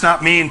equipper does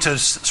not mean to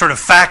sort of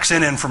fax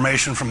in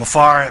information from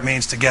afar. It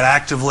means to get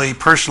actively,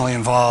 personally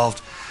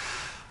involved,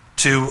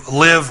 to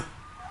live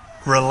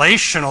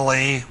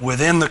relationally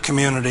within the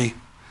community.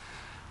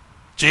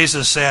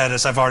 Jesus said,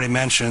 as I've already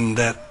mentioned,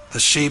 that the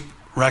sheep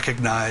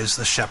recognize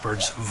the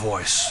shepherd's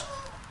voice.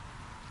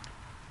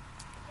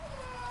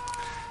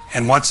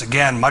 And once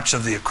again, much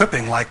of the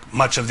equipping, like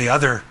much of the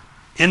other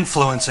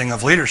influencing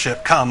of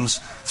leadership, comes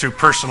through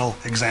personal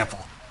example.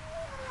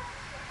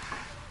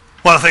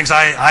 One of the things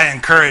I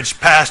encourage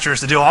pastors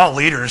to do, all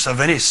leaders of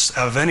any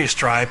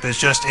stripe, is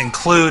just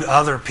include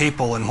other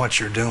people in what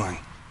you're doing.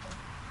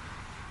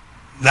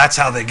 That's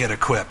how they get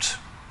equipped.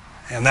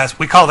 And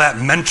we call that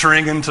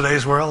mentoring in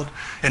today's world.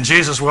 In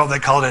Jesus' world, they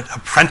called it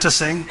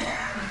apprenticing.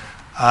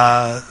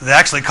 They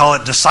actually call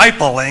it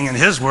discipling in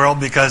his world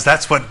because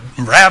that's what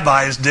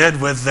rabbis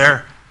did with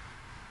their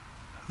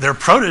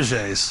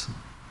proteges.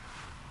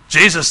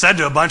 Jesus said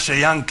to a bunch of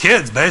young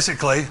kids,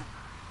 basically,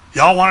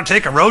 y'all want to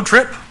take a road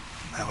trip?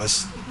 That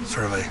was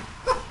sort of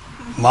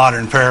a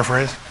modern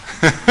paraphrase.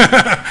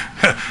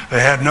 They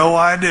had no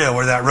idea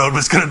where that road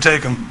was going to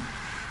take them.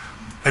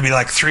 Maybe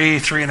like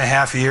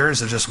 3.5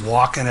 years of just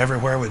walking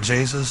everywhere with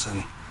Jesus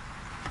and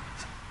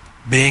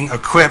being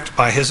equipped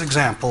by his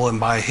example and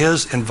by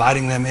his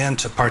inviting them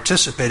into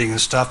participating in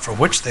stuff for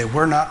which they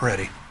were not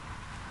ready.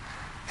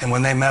 And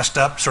when they messed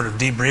up, sort of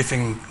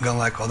debriefing, going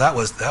like, well, that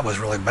was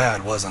really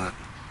bad, wasn't it?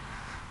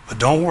 But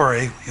don't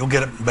worry, you'll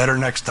get it better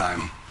next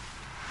time.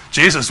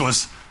 Jesus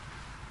was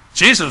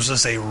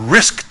a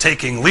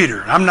risk-taking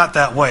leader. I'm not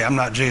that way. I'm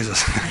not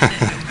Jesus.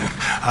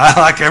 I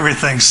like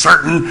everything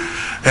certain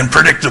and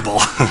predictable.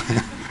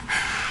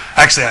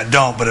 Actually, I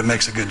don't, but it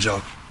makes a good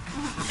joke.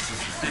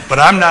 But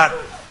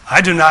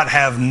I do not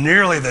have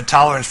nearly the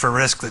tolerance for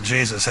risk that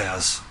Jesus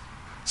has.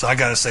 So I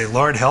got to say,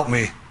 Lord, help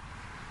me.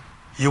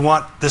 You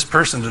want this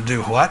person to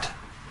do what?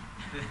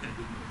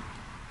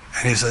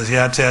 And he says,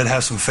 yeah, Ted,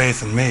 have some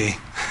faith in me.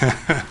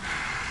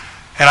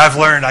 And I've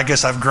learned, I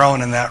guess I've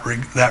grown in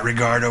that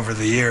regard over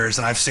the years,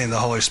 and I've seen the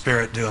Holy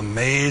Spirit do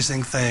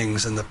amazing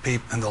things in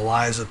the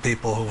lives of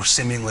people who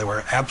seemingly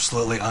were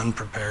absolutely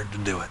unprepared to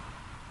do it.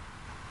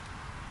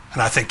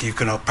 And I think you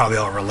can probably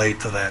all relate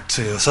to that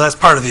too. So that's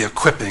part of the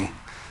equipping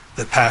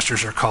that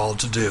pastors are called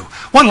to do.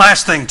 One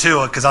last thing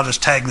too, because I'll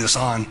just tag this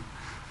on.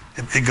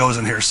 It goes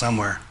in here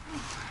somewhere.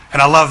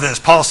 And I love this.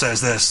 Paul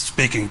says this,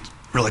 speaking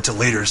really to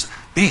leaders.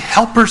 Be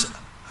helpers,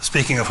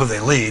 speaking of who they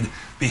lead,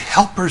 be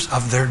helpers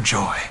of their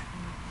joy.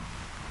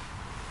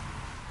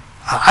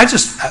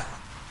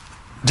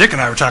 Dick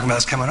and I were talking about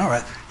this coming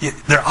over.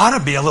 There ought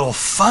to be a little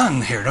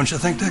fun here, don't you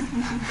think, Dick?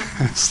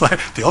 It's like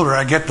the older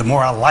I get, the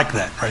more I like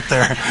that right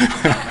there.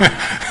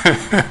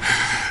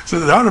 So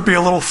there ought to be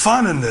a little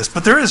fun in this.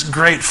 But there is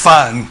great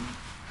fun.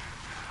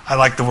 I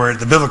like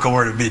the biblical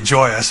word would be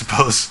joy, I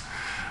suppose,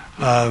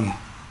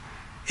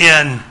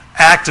 in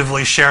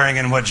actively sharing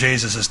in what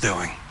Jesus is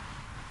doing.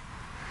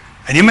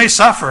 And you may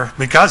suffer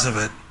because of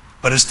it,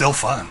 but it's still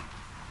fun.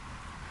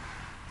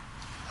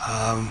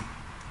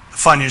 The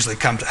fun usually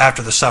comes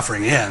after the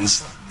suffering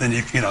ends. Then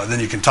you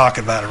can talk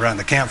about it around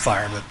the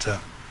campfire. But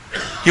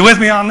you with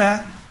me on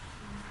that?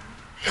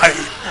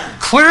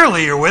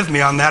 Clearly you're with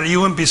me on that, or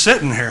you wouldn't be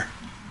sitting here.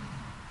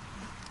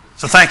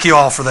 So thank you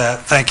all for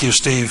that. Thank you,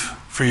 Steve,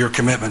 for your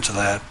commitment to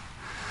that.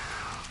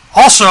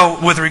 Also,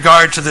 with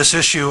regard to this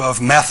issue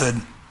of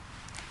method,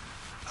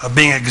 of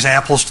being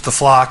examples to the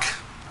flock,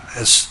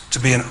 as to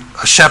be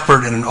a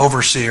shepherd and an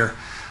overseer,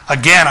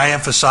 again, I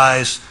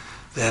emphasize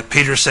that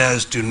Peter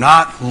says, do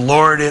not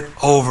lord it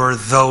over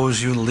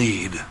those you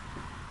lead.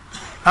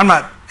 I'm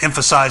not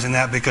emphasizing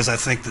that because I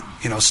think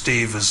that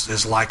Steve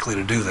is likely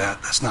to do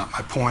that. That's not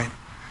my point.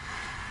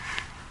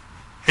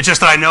 It's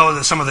just that I know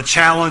that some of the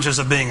challenges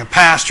of being a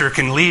pastor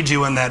can lead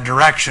you in that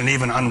direction,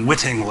 even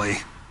unwittingly.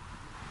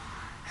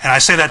 And I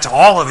say that to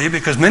all of you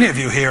because many of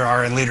you here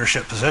are in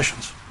leadership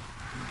positions.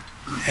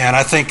 And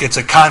I think it's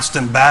a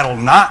constant battle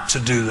not to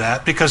do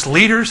that because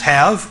leaders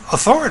have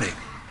authority.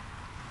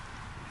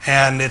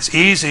 And it's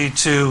easy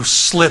to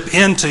slip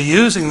into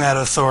using that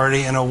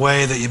authority in a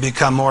way that you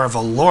become more of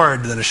a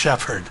lord than a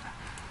shepherd.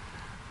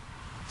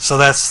 So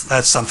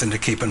that's something to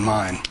keep in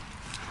mind.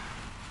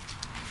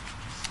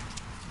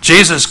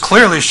 Jesus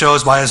clearly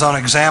shows by his own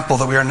example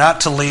that we are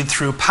not to lead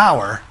through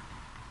power,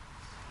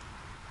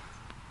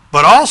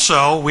 but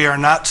also we are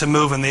not to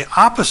move in the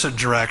opposite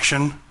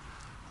direction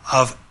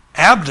of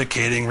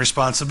abdicating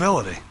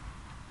responsibility.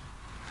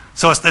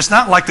 So it's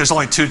not like there's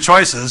only two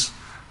choices.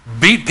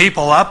 Beat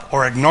people up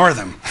or ignore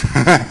them.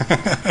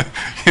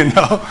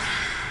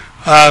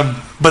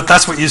 But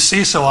that's what you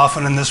see so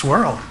often in this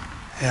world.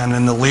 And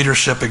in the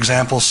leadership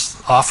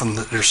examples often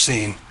that they're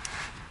seen.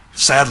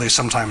 Sadly,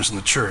 sometimes in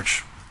the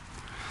church.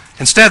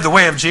 Instead, the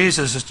way of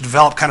Jesus is to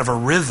develop kind of a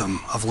rhythm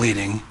of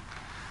leading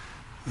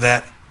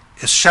that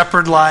is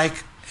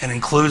shepherd-like and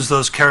includes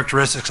those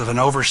characteristics of an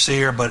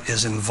overseer, but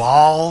is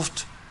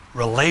involved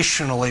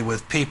relationally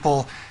with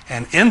people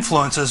and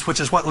influences,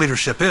 which is what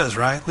leadership is,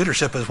 right?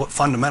 Leadership is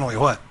fundamentally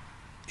what?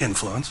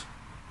 Influence.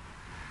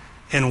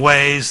 In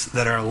ways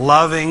that are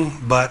loving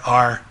but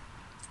are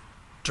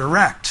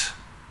direct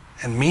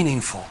and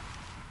meaningful.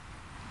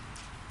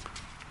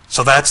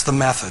 So that's the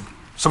method.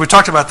 So we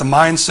talked about the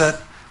mindset,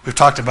 we've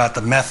talked about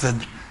the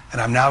method, and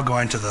I'm now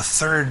going to the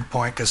third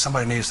point because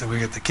somebody needs to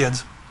get the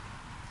kids.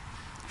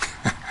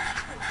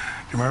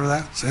 You remember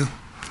that? See?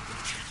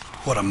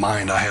 What a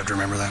mind I have to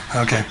remember that.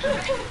 Okay.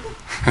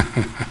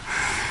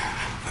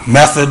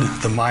 Method,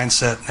 the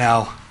mindset,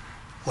 now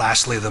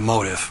lastly the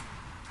motive.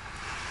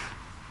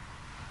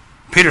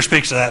 Peter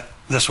speaks to that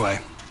this way.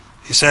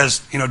 He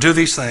says, do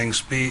these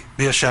things, be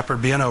a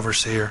shepherd, be an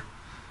overseer.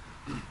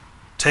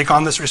 Take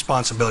on this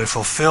responsibility,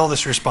 fulfill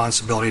this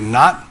responsibility,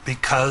 not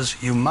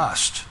because you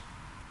must,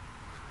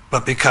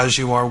 but because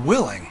you are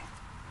willing,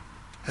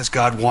 as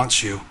God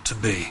wants you to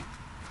be.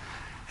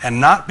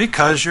 And not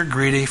because you're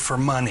greedy for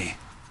money.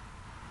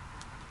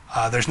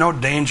 There's no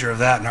danger of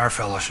that in our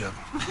fellowship.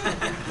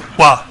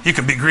 Well, you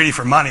can be greedy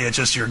for money, it's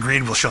just your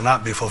greed shall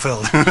not be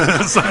fulfilled.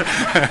 So,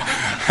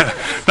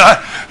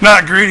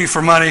 not greedy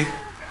for money.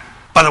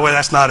 By the way,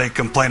 that's not a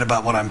complaint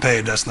about what I'm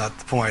paid. That's not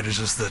the point. It's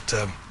just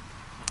that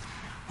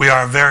we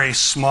are a very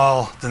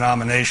small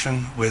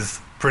denomination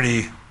with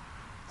pretty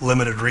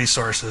limited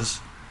resources.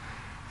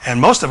 And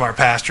most of our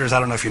pastors, I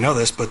don't know if you know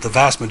this, but the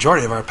vast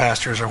majority of our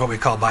pastors are what we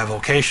call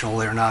bivocational.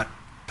 They're not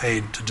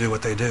paid to do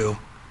what they do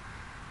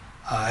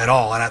at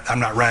all. And I'm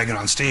not ragging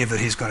on Steve that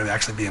he's going to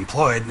actually be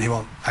employed. He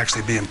won't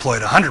actually be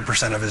employed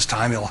 100% of his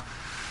time. He'll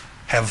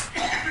have,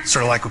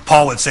 sort of like what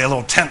Paul would say, a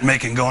little tent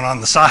making going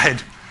on the side,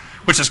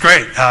 which is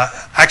great.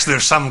 Actually,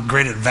 there's some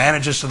great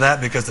advantages to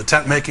that because the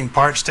tent making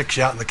part sticks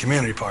you out in the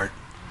community part.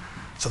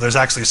 So there's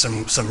actually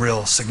some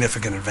real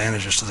significant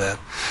advantages to that.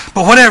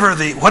 But whatever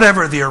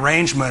the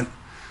arrangement,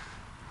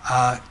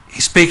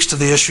 he speaks to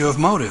the issue of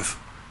motive.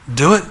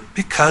 Do it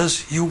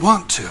because you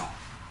want to.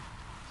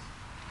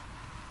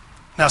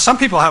 Now, some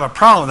people have a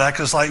problem with that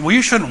because, like, well,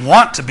 you shouldn't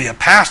want to be a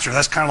pastor.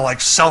 That's kind of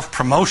like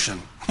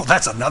self-promotion. Well,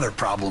 that's another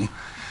problem.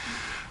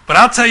 But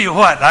I'll tell you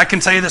what, I can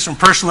tell you this from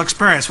personal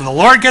experience. When the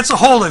Lord gets a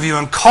hold of you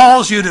and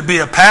calls you to be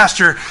a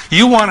pastor,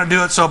 you want to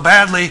do it so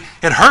badly,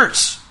 it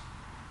hurts.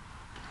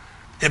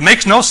 It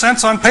makes no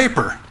sense on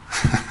paper,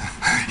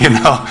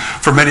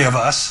 for many of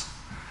us.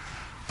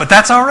 But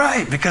that's all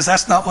right, because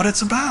that's not what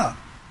it's about.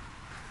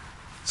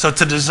 So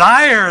to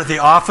desire the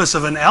office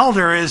of an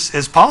elder is,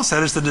 as Paul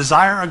said, is to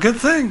desire a good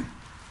thing.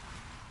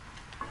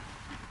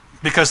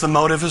 Because the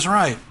motive is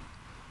right.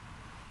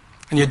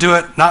 And you do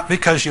it not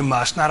because you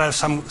must, not out of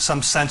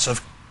some sense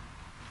of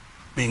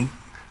being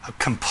a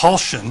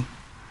compulsion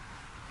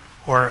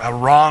or a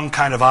wrong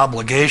kind of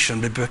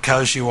obligation, but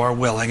because you are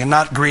willing. And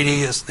not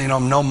greedy, is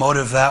no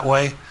motive that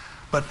way,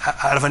 but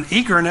out of an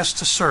eagerness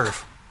to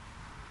serve.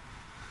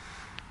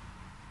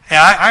 And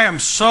I am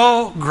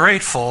so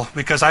grateful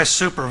because I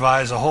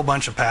supervise a whole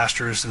bunch of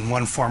pastors in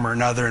one form or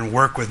another and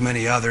work with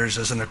many others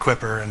as an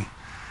equipper, and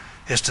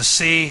is to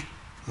see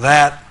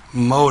that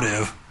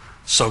motive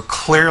so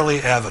clearly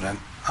evident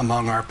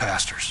among our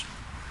pastors.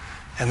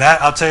 And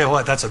that, I'll tell you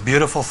what, that's a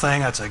beautiful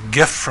thing. That's a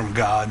gift from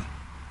God.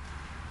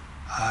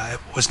 It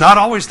was not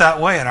always that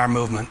way in our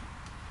movement.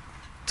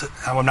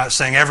 I'm not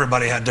saying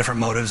everybody had different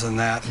motives than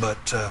that,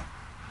 but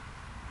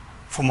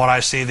from what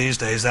I see these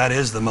days, that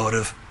is the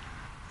motive.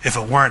 If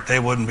it weren't, they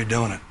wouldn't be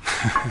doing it.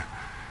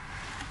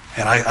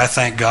 And I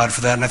thank God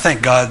for that, and I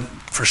thank God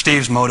for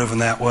Steve's motive in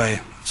that way.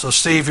 So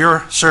Steve,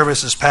 your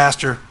service as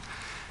pastor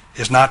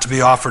is not to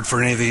be offered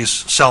for any of these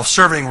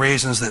self-serving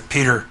reasons that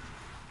Peter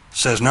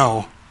says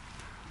no,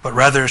 but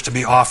rather is to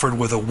be offered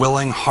with a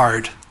willing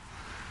heart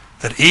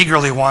that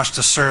eagerly wants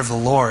to serve the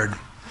Lord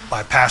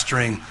by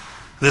pastoring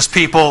this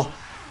people.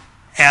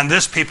 And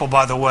this people,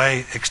 by the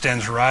way,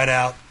 extends right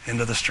out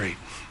into the street.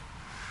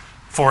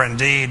 For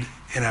indeed,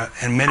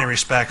 in many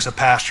respects, a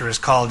pastor is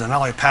called to not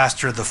only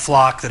pastor the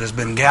flock that has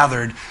been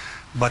gathered,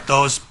 but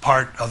those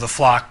part of the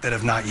flock that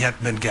have not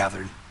yet been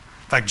gathered.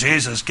 In fact,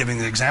 Jesus, giving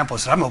the example,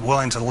 said, I'm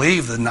willing to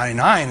leave the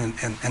 99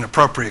 in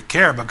appropriate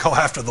care, but go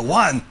after the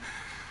one.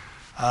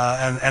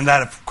 And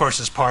that, of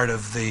course, is part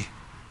of the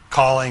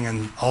calling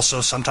and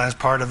also sometimes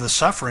part of the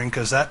suffering,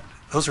 because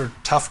those are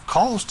tough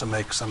calls to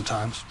make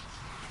sometimes.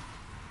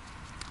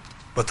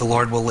 But the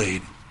Lord will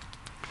lead.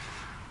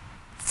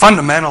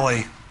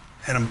 Fundamentally,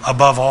 and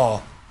above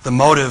all, the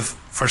motive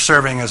for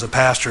serving as a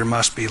pastor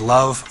must be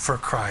love for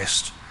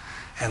Christ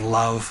and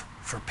love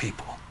for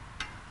people.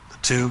 The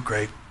two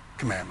great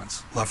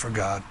commandments. Love for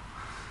God,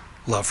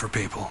 love for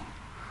people.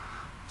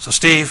 So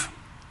Steve,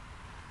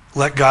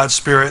 let God's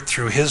Spirit,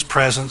 through His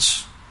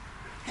presence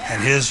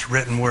and His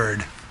written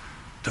word,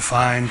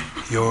 define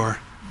your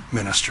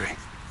ministry.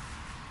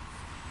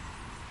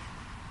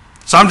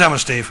 So I'm done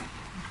with Steve.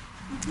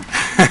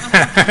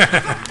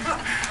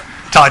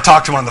 Until I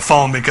talk to him on the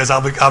phone, because I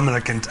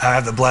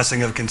have the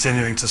blessing of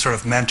continuing to sort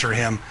of mentor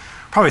him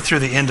probably through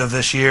the end of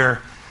this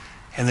year,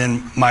 and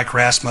then Mike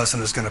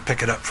Rasmussen is going to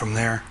pick it up from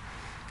there,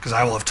 because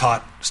I will have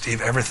taught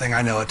Steve everything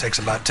I know. It takes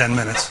about 10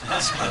 minutes.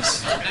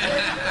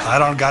 I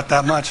don't got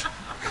that much.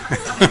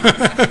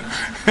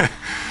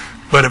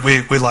 But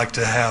we like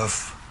to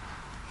have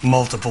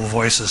multiple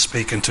voices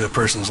speak into a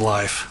person's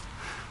life,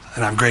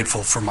 and I'm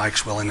grateful for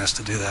Mike's willingness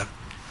to do that.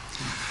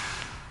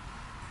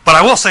 But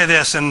I will say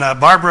this, and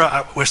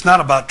Barbara, it's not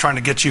about trying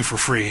to get you for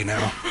free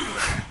now.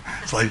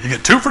 It's like you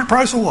get two for the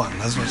price of one.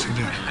 That's what you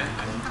do.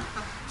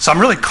 So I'm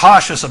really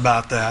cautious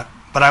about that.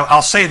 But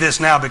I'll say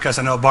this now because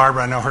I know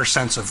Barbara, I know her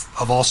sense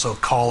of also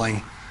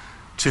calling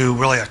to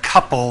really a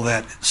couple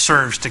that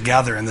serves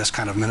together in this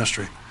kind of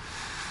ministry.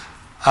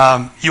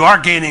 You are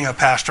gaining a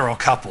pastoral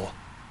couple.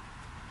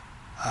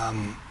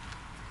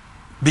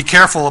 Be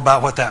careful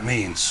about what that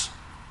means.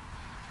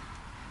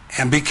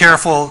 And be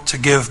careful to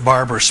give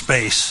Barbara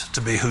space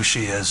to be who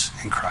she is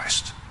in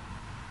Christ.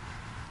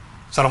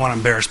 So I don't want to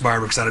embarrass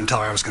Barbara because I didn't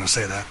tell her I was going to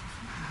say that.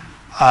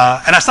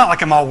 And it's not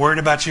like I'm all worried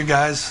about you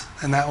guys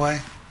in that way.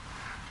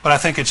 But I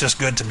think it's just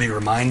good to be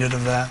reminded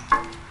of that.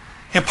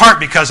 In part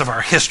because of our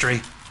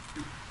history,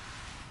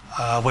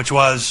 which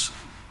was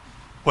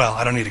Well,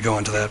 I don't need to go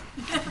into that.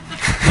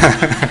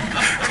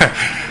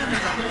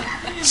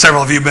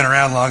 Several of you have been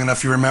around long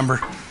enough, you remember.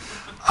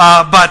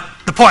 But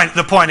the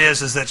point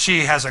is that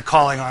she has a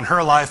calling on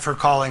her life. Her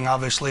calling,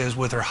 obviously, is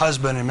with her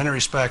husband in many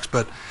respects,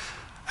 but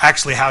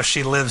actually how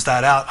she lives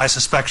that out, I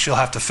suspect she'll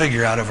have to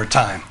figure out over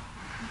time.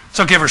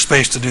 So give her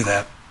space to do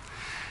that.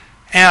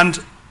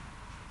 And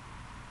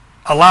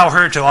allow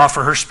her to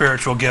offer her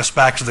spiritual gifts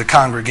back to the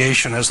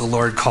congregation as the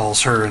Lord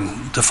calls her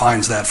and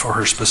defines that for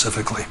her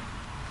specifically.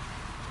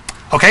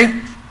 Okay?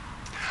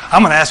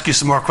 I'm going to ask you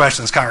some more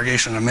questions,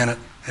 congregation, in a minute.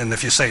 And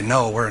if you say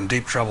no, we're in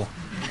deep trouble.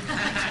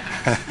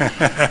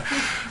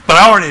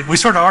 But we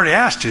sort of already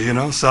asked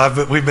you,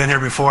 So we've been here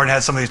before and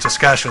had some of these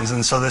discussions,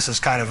 and so this is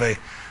kind of a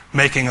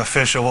making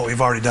official what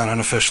we've already done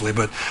unofficially.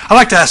 But I'd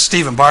like to ask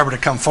Steve and Barbara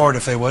to come forward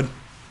if they would.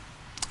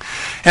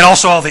 And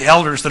also all the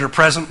elders that are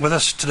present with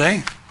us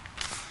today,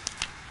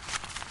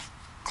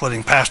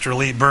 including Pastor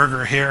Lee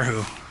Berger here,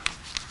 who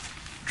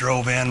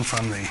drove in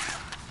from the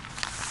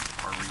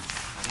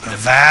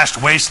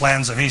vast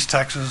wastelands of East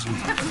Texas.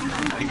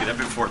 I didn't get up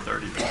at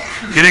 4:30.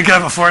 You didn't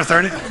get up at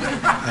 4:30?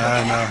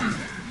 No.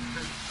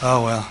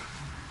 Oh, well.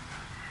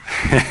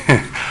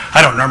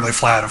 I don't normally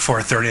fly out at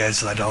 4:30.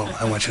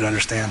 I want you to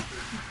understand.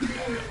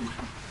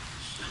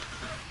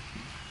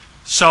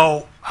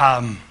 So,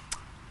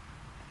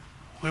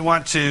 we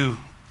want to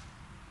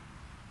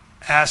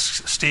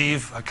ask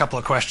Steve a couple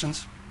of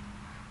questions.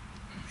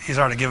 He's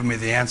already given me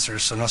the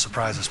answers, so no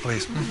surprises,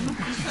 please.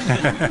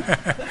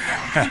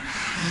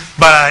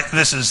 But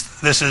this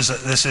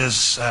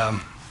is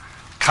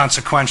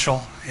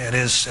consequential. It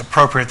is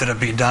appropriate that it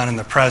be done in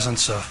the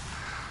presence of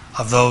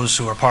those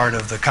who are part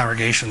of the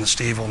congregation that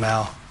Steve will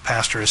now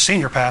pastor as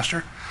senior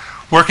pastor,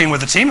 working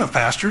with a team of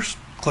pastors,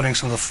 including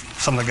some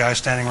of the guys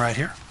standing right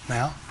here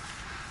now,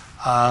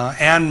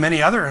 and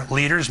many other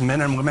leaders, men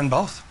and women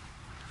both.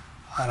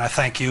 And I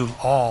thank you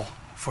all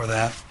for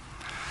that.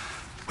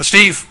 But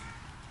Steve,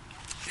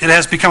 it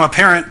has become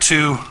apparent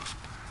to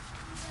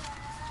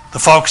the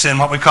folks in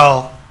what we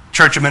call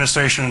church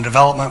administration and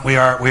development. We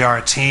are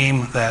a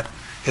team that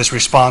is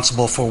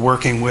responsible for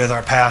working with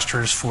our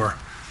pastors, for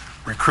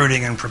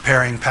recruiting and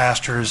preparing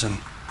pastors and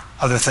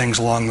other things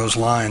along those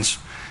lines.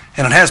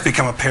 And it has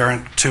become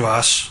apparent to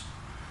us,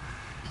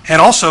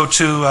 and also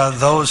to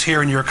those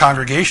here in your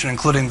congregation,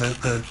 including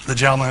the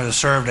gentleman who has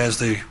served as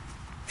the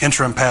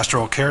interim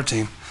pastoral care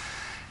team,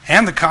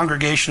 and the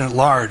congregation at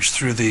large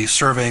through the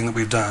surveying that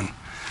we've done,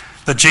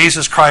 that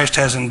Jesus Christ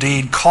has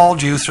indeed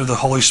called you through the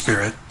Holy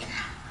Spirit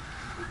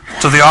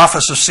to the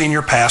office of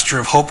Senior Pastor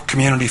of Hope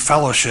Community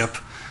Fellowship,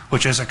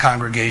 which is a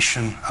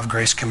congregation of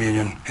Grace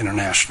Communion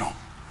International.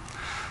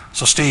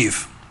 So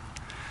Steve,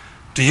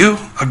 do you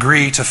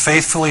agree to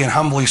faithfully and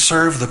humbly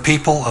serve the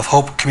people of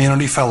Hope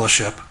Community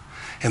Fellowship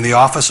in the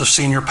office of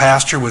Senior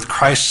Pastor with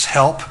Christ's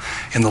help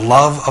in the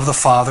love of the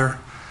Father,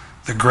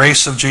 the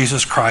grace of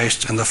Jesus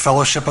Christ, and the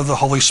fellowship of the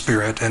Holy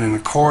Spirit, and in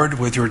accord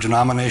with your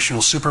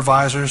denominational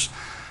supervisors,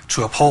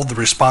 to uphold the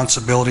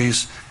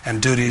responsibilities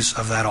and duties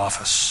of that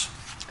office?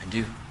 I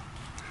do.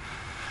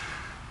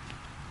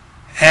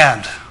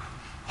 And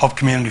Hope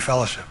Community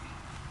Fellowship,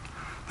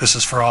 this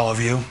is for all of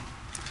you.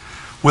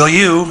 Will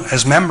you,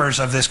 as members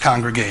of this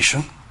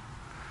congregation,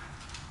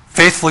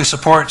 faithfully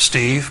support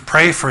Steve,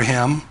 pray for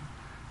him,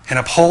 and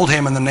uphold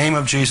him in the name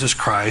of Jesus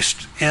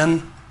Christ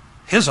in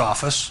his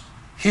office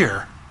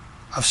here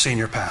of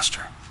Senior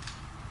Pastor?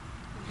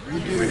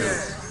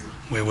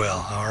 We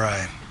will. All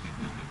right.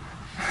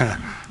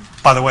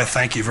 By the way,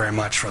 thank you very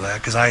much for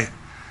that, because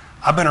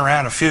I've been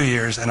around a few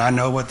years and I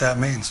know what that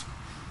means.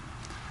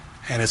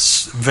 And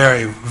it's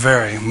very,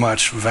 very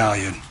much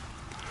valued.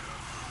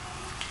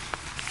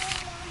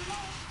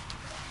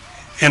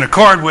 In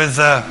accord with,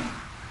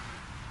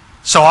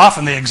 so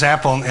often the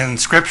example in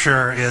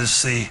Scripture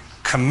is the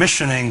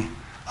commissioning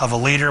of a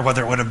leader,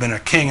 whether it would have been a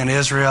king in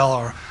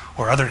Israel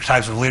or other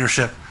types of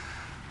leadership.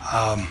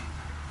 I'm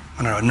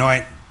going to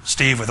anoint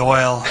Steve with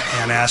oil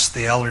and ask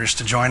the elders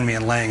to join me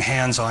in laying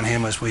hands on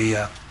him as we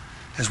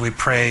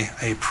pray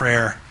a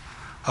prayer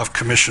of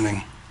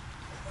commissioning.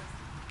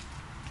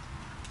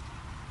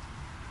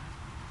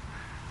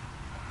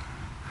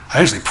 I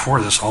usually pour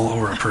this all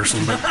over a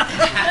person, but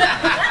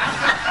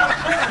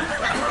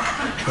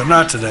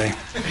not today.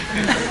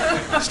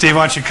 Steve,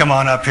 why don't you come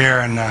on up here,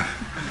 and the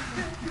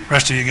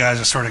rest of you guys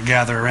will sort of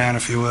gather around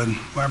if you would.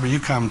 Barbara, you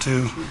come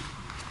too.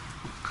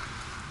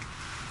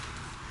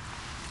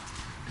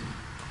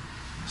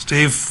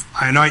 Steve,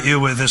 I anoint you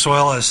with this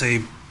oil as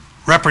a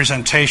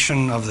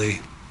representation of the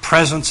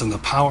presence and the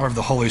power of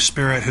the Holy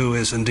Spirit, who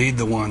is indeed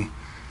the one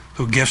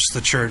who gifts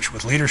the church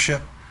with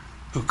leadership,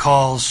 who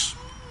calls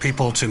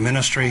people to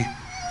ministry,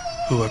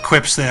 who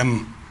equips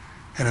them,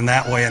 and in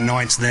that way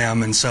anoints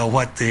them. And so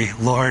what the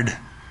Lord,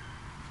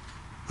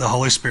 the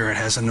Holy Spirit,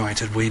 has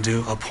anointed, we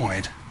do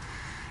appoint.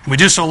 And we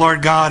do so,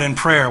 Lord God, in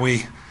prayer.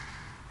 We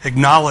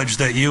acknowledge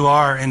that you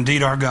are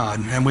indeed our God,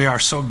 and we are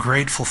so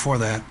grateful for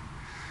that.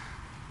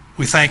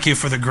 We thank you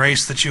for the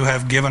grace that you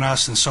have given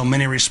us in so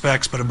many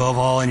respects, but above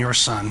all in your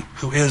Son,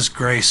 who is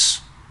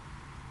grace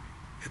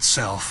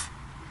itself.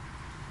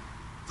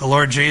 the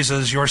Lord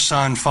Jesus, your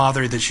Son,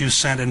 Father, that you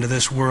sent into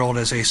this world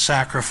as a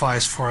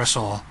sacrifice for us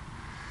all.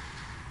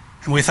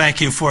 And we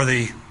thank you for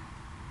the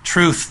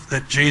truth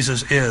that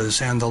Jesus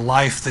is and the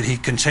life that he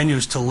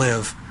continues to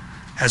live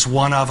as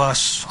one of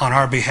us on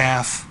our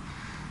behalf,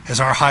 as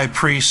our high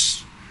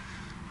priest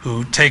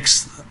who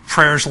takes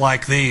prayers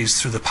like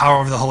these through the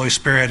power of the Holy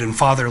Spirit and,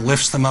 Father,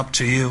 lifts them up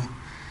to you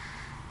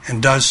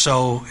and does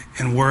so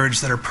in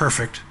words that are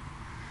perfect.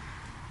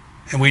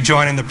 And we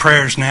join in the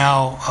prayers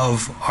now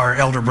of our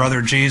elder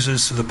brother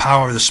Jesus through the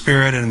power of the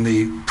Spirit and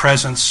the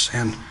presence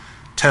and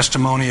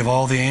testimony of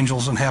all the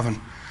angels in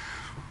heaven,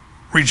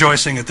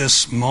 rejoicing at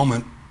this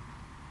moment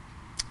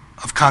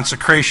of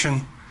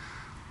consecration,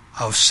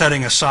 of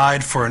setting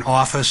aside for an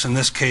office, in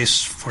this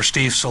case for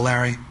Steve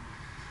Solari,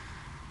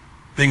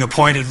 being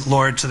appointed,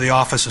 Lord, to the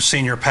office of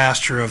senior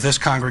pastor of this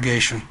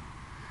congregation,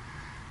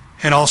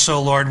 and also,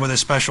 Lord, with a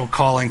special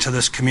calling to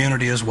this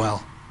community as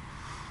well.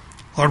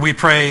 Lord, we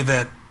pray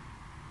that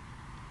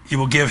you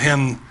will give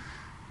him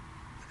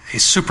a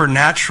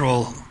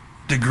supernatural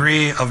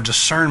degree of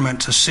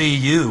discernment to see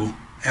you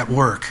at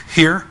work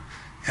here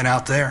and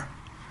out there,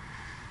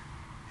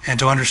 and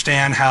to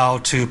understand how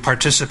to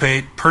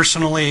participate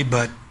personally,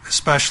 but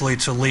especially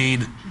to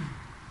lead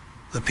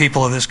the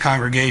people of this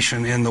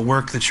congregation in the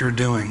work that you're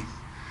doing.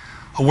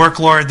 A work,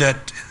 Lord,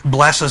 that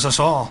blesses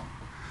us all.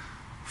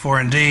 For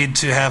indeed,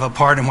 to have a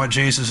part in what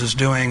Jesus is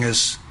doing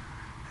is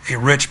a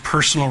rich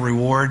personal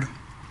reward,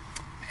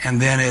 and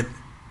then it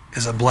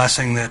is a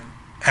blessing that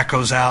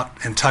echoes out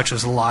and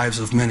touches the lives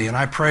of many. And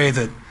I pray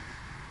that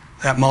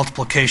that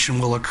multiplication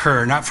will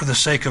occur, not for the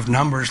sake of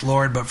numbers,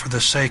 Lord, but for the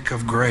sake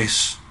of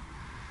grace,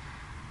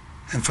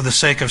 and for the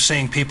sake of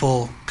seeing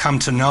people come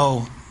to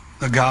know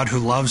the God who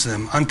loves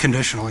them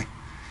unconditionally,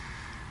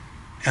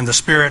 and the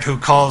Spirit who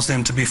calls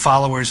them to be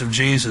followers of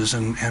Jesus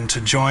and to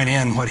join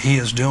in what he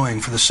is doing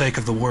for the sake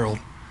of the world.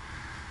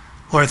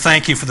 Lord,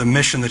 thank you for the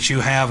mission that you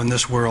have in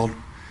this world.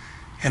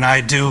 And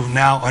I do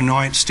now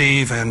anoint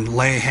Steve and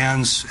lay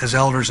hands as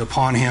elders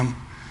upon him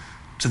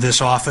to this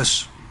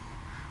office.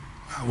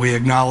 We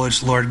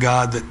acknowledge, Lord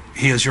God, that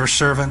he is your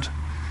servant,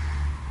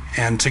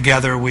 and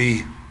together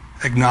we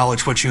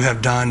acknowledge what you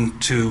have done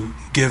to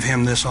give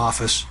him this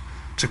office,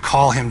 to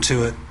call him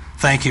to it.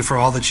 Thank you for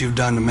all that you've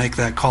done to make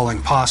that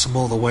calling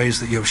possible, the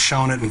ways that you have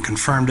shown it and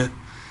confirmed it.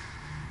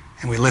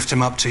 And we lift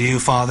him up to you,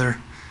 Father.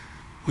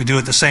 We do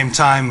at the same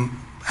time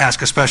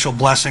ask a special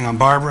blessing on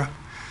Barbara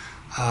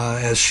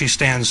as she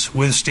stands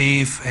with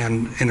Steve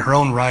and in her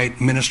own right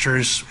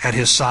ministers at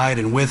his side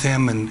and with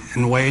him and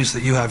in ways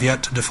that you have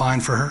yet to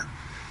define for her.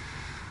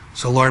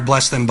 So, Lord,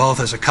 bless them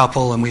both as a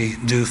couple, and we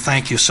do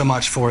thank you so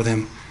much for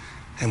them.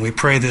 And we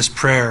pray this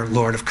prayer,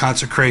 Lord, of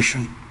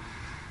consecration,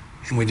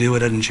 and we do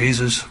it in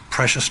Jesus'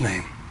 precious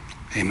name.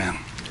 Amen.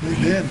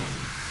 Amen.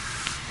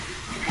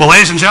 Well,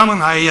 ladies and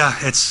gentlemen,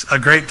 it's a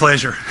great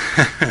pleasure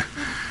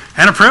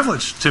and a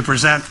privilege to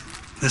present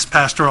this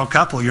pastoral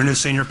couple, your new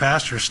senior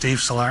pastor, Steve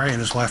Solari, and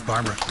his wife,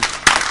 Barbara.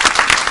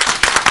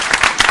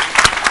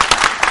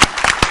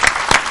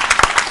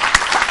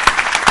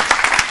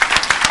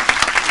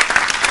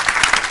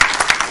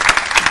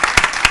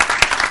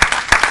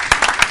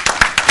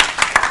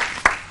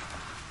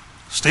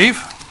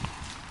 Steve,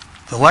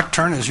 the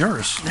lectern is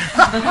yours.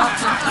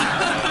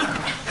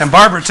 And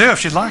Barbara, too, if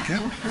she'd like. Yeah.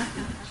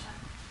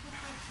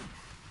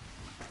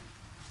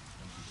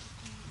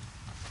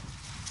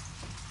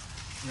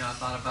 I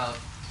thought about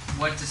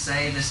what to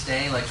say this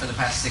day, like for the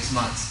past 6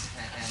 months,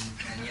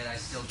 and yet I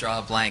still draw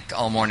a blank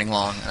all morning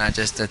long. And I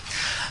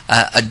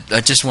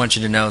just want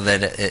you to know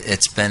that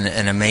it's been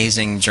an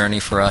amazing journey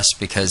for us,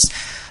 because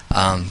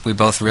we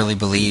both really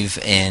believe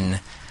in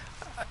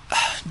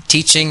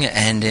teaching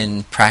and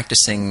in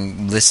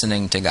practicing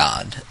listening to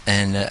God.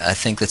 And I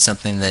think that's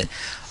something that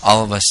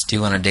all of us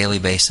do on a daily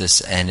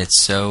basis, and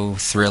it's so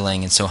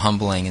thrilling and so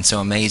humbling and so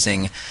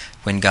amazing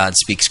when God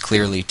speaks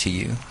clearly to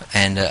you.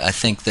 And I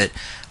think that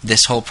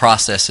this whole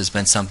process has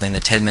been something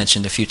that Ted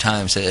mentioned a few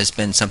times. It has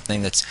been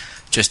something that's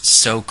just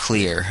so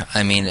clear.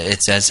 I mean,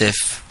 it's as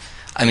if,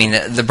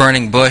 the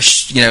burning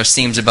bush,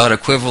 seems about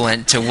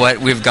equivalent to what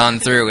we've gone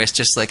through. It's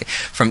just like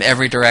from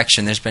every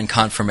direction there's been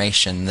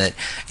confirmation that,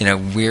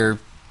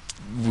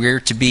 we're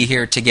to be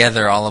here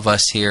together, all of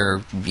us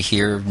here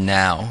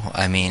now.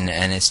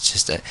 And it's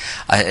just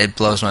it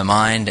blows my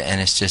mind, and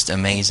it's just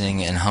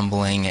amazing and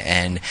humbling,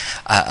 and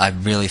I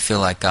really feel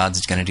like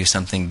God's going to do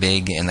something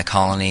big in the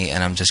colony,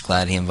 and I'm just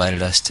glad he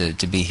invited us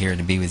to be here,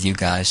 to be with you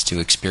guys,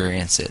 to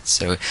experience it.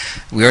 So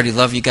we already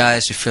love you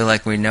guys. We feel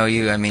like we know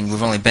you.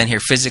 We've only been here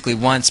physically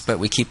once, but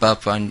we keep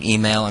up on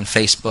email and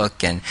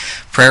Facebook and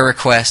prayer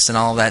requests and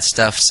all that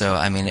stuff. So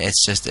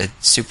it's just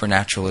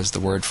supernatural is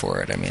the word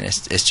for it.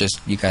 It's just,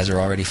 you guys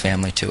are already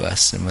family to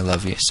us, and we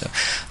love you. So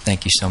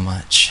thank you so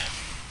much.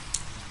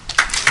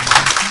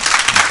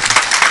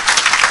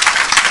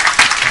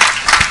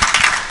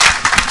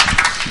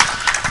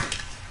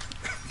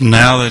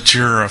 Now that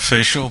you're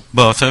official,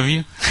 both of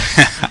you,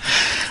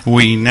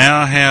 we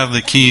now have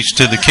the keys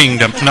to the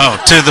kingdom, to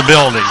the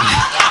building,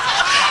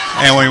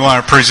 and we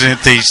want to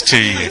present these to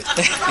you.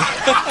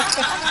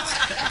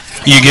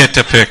 You get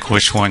to pick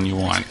which one you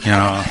want. You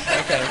know,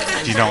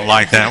 if you don't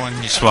like that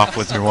one, you swap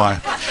with your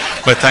wife.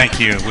 But thank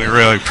you. We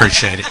really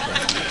appreciate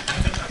it.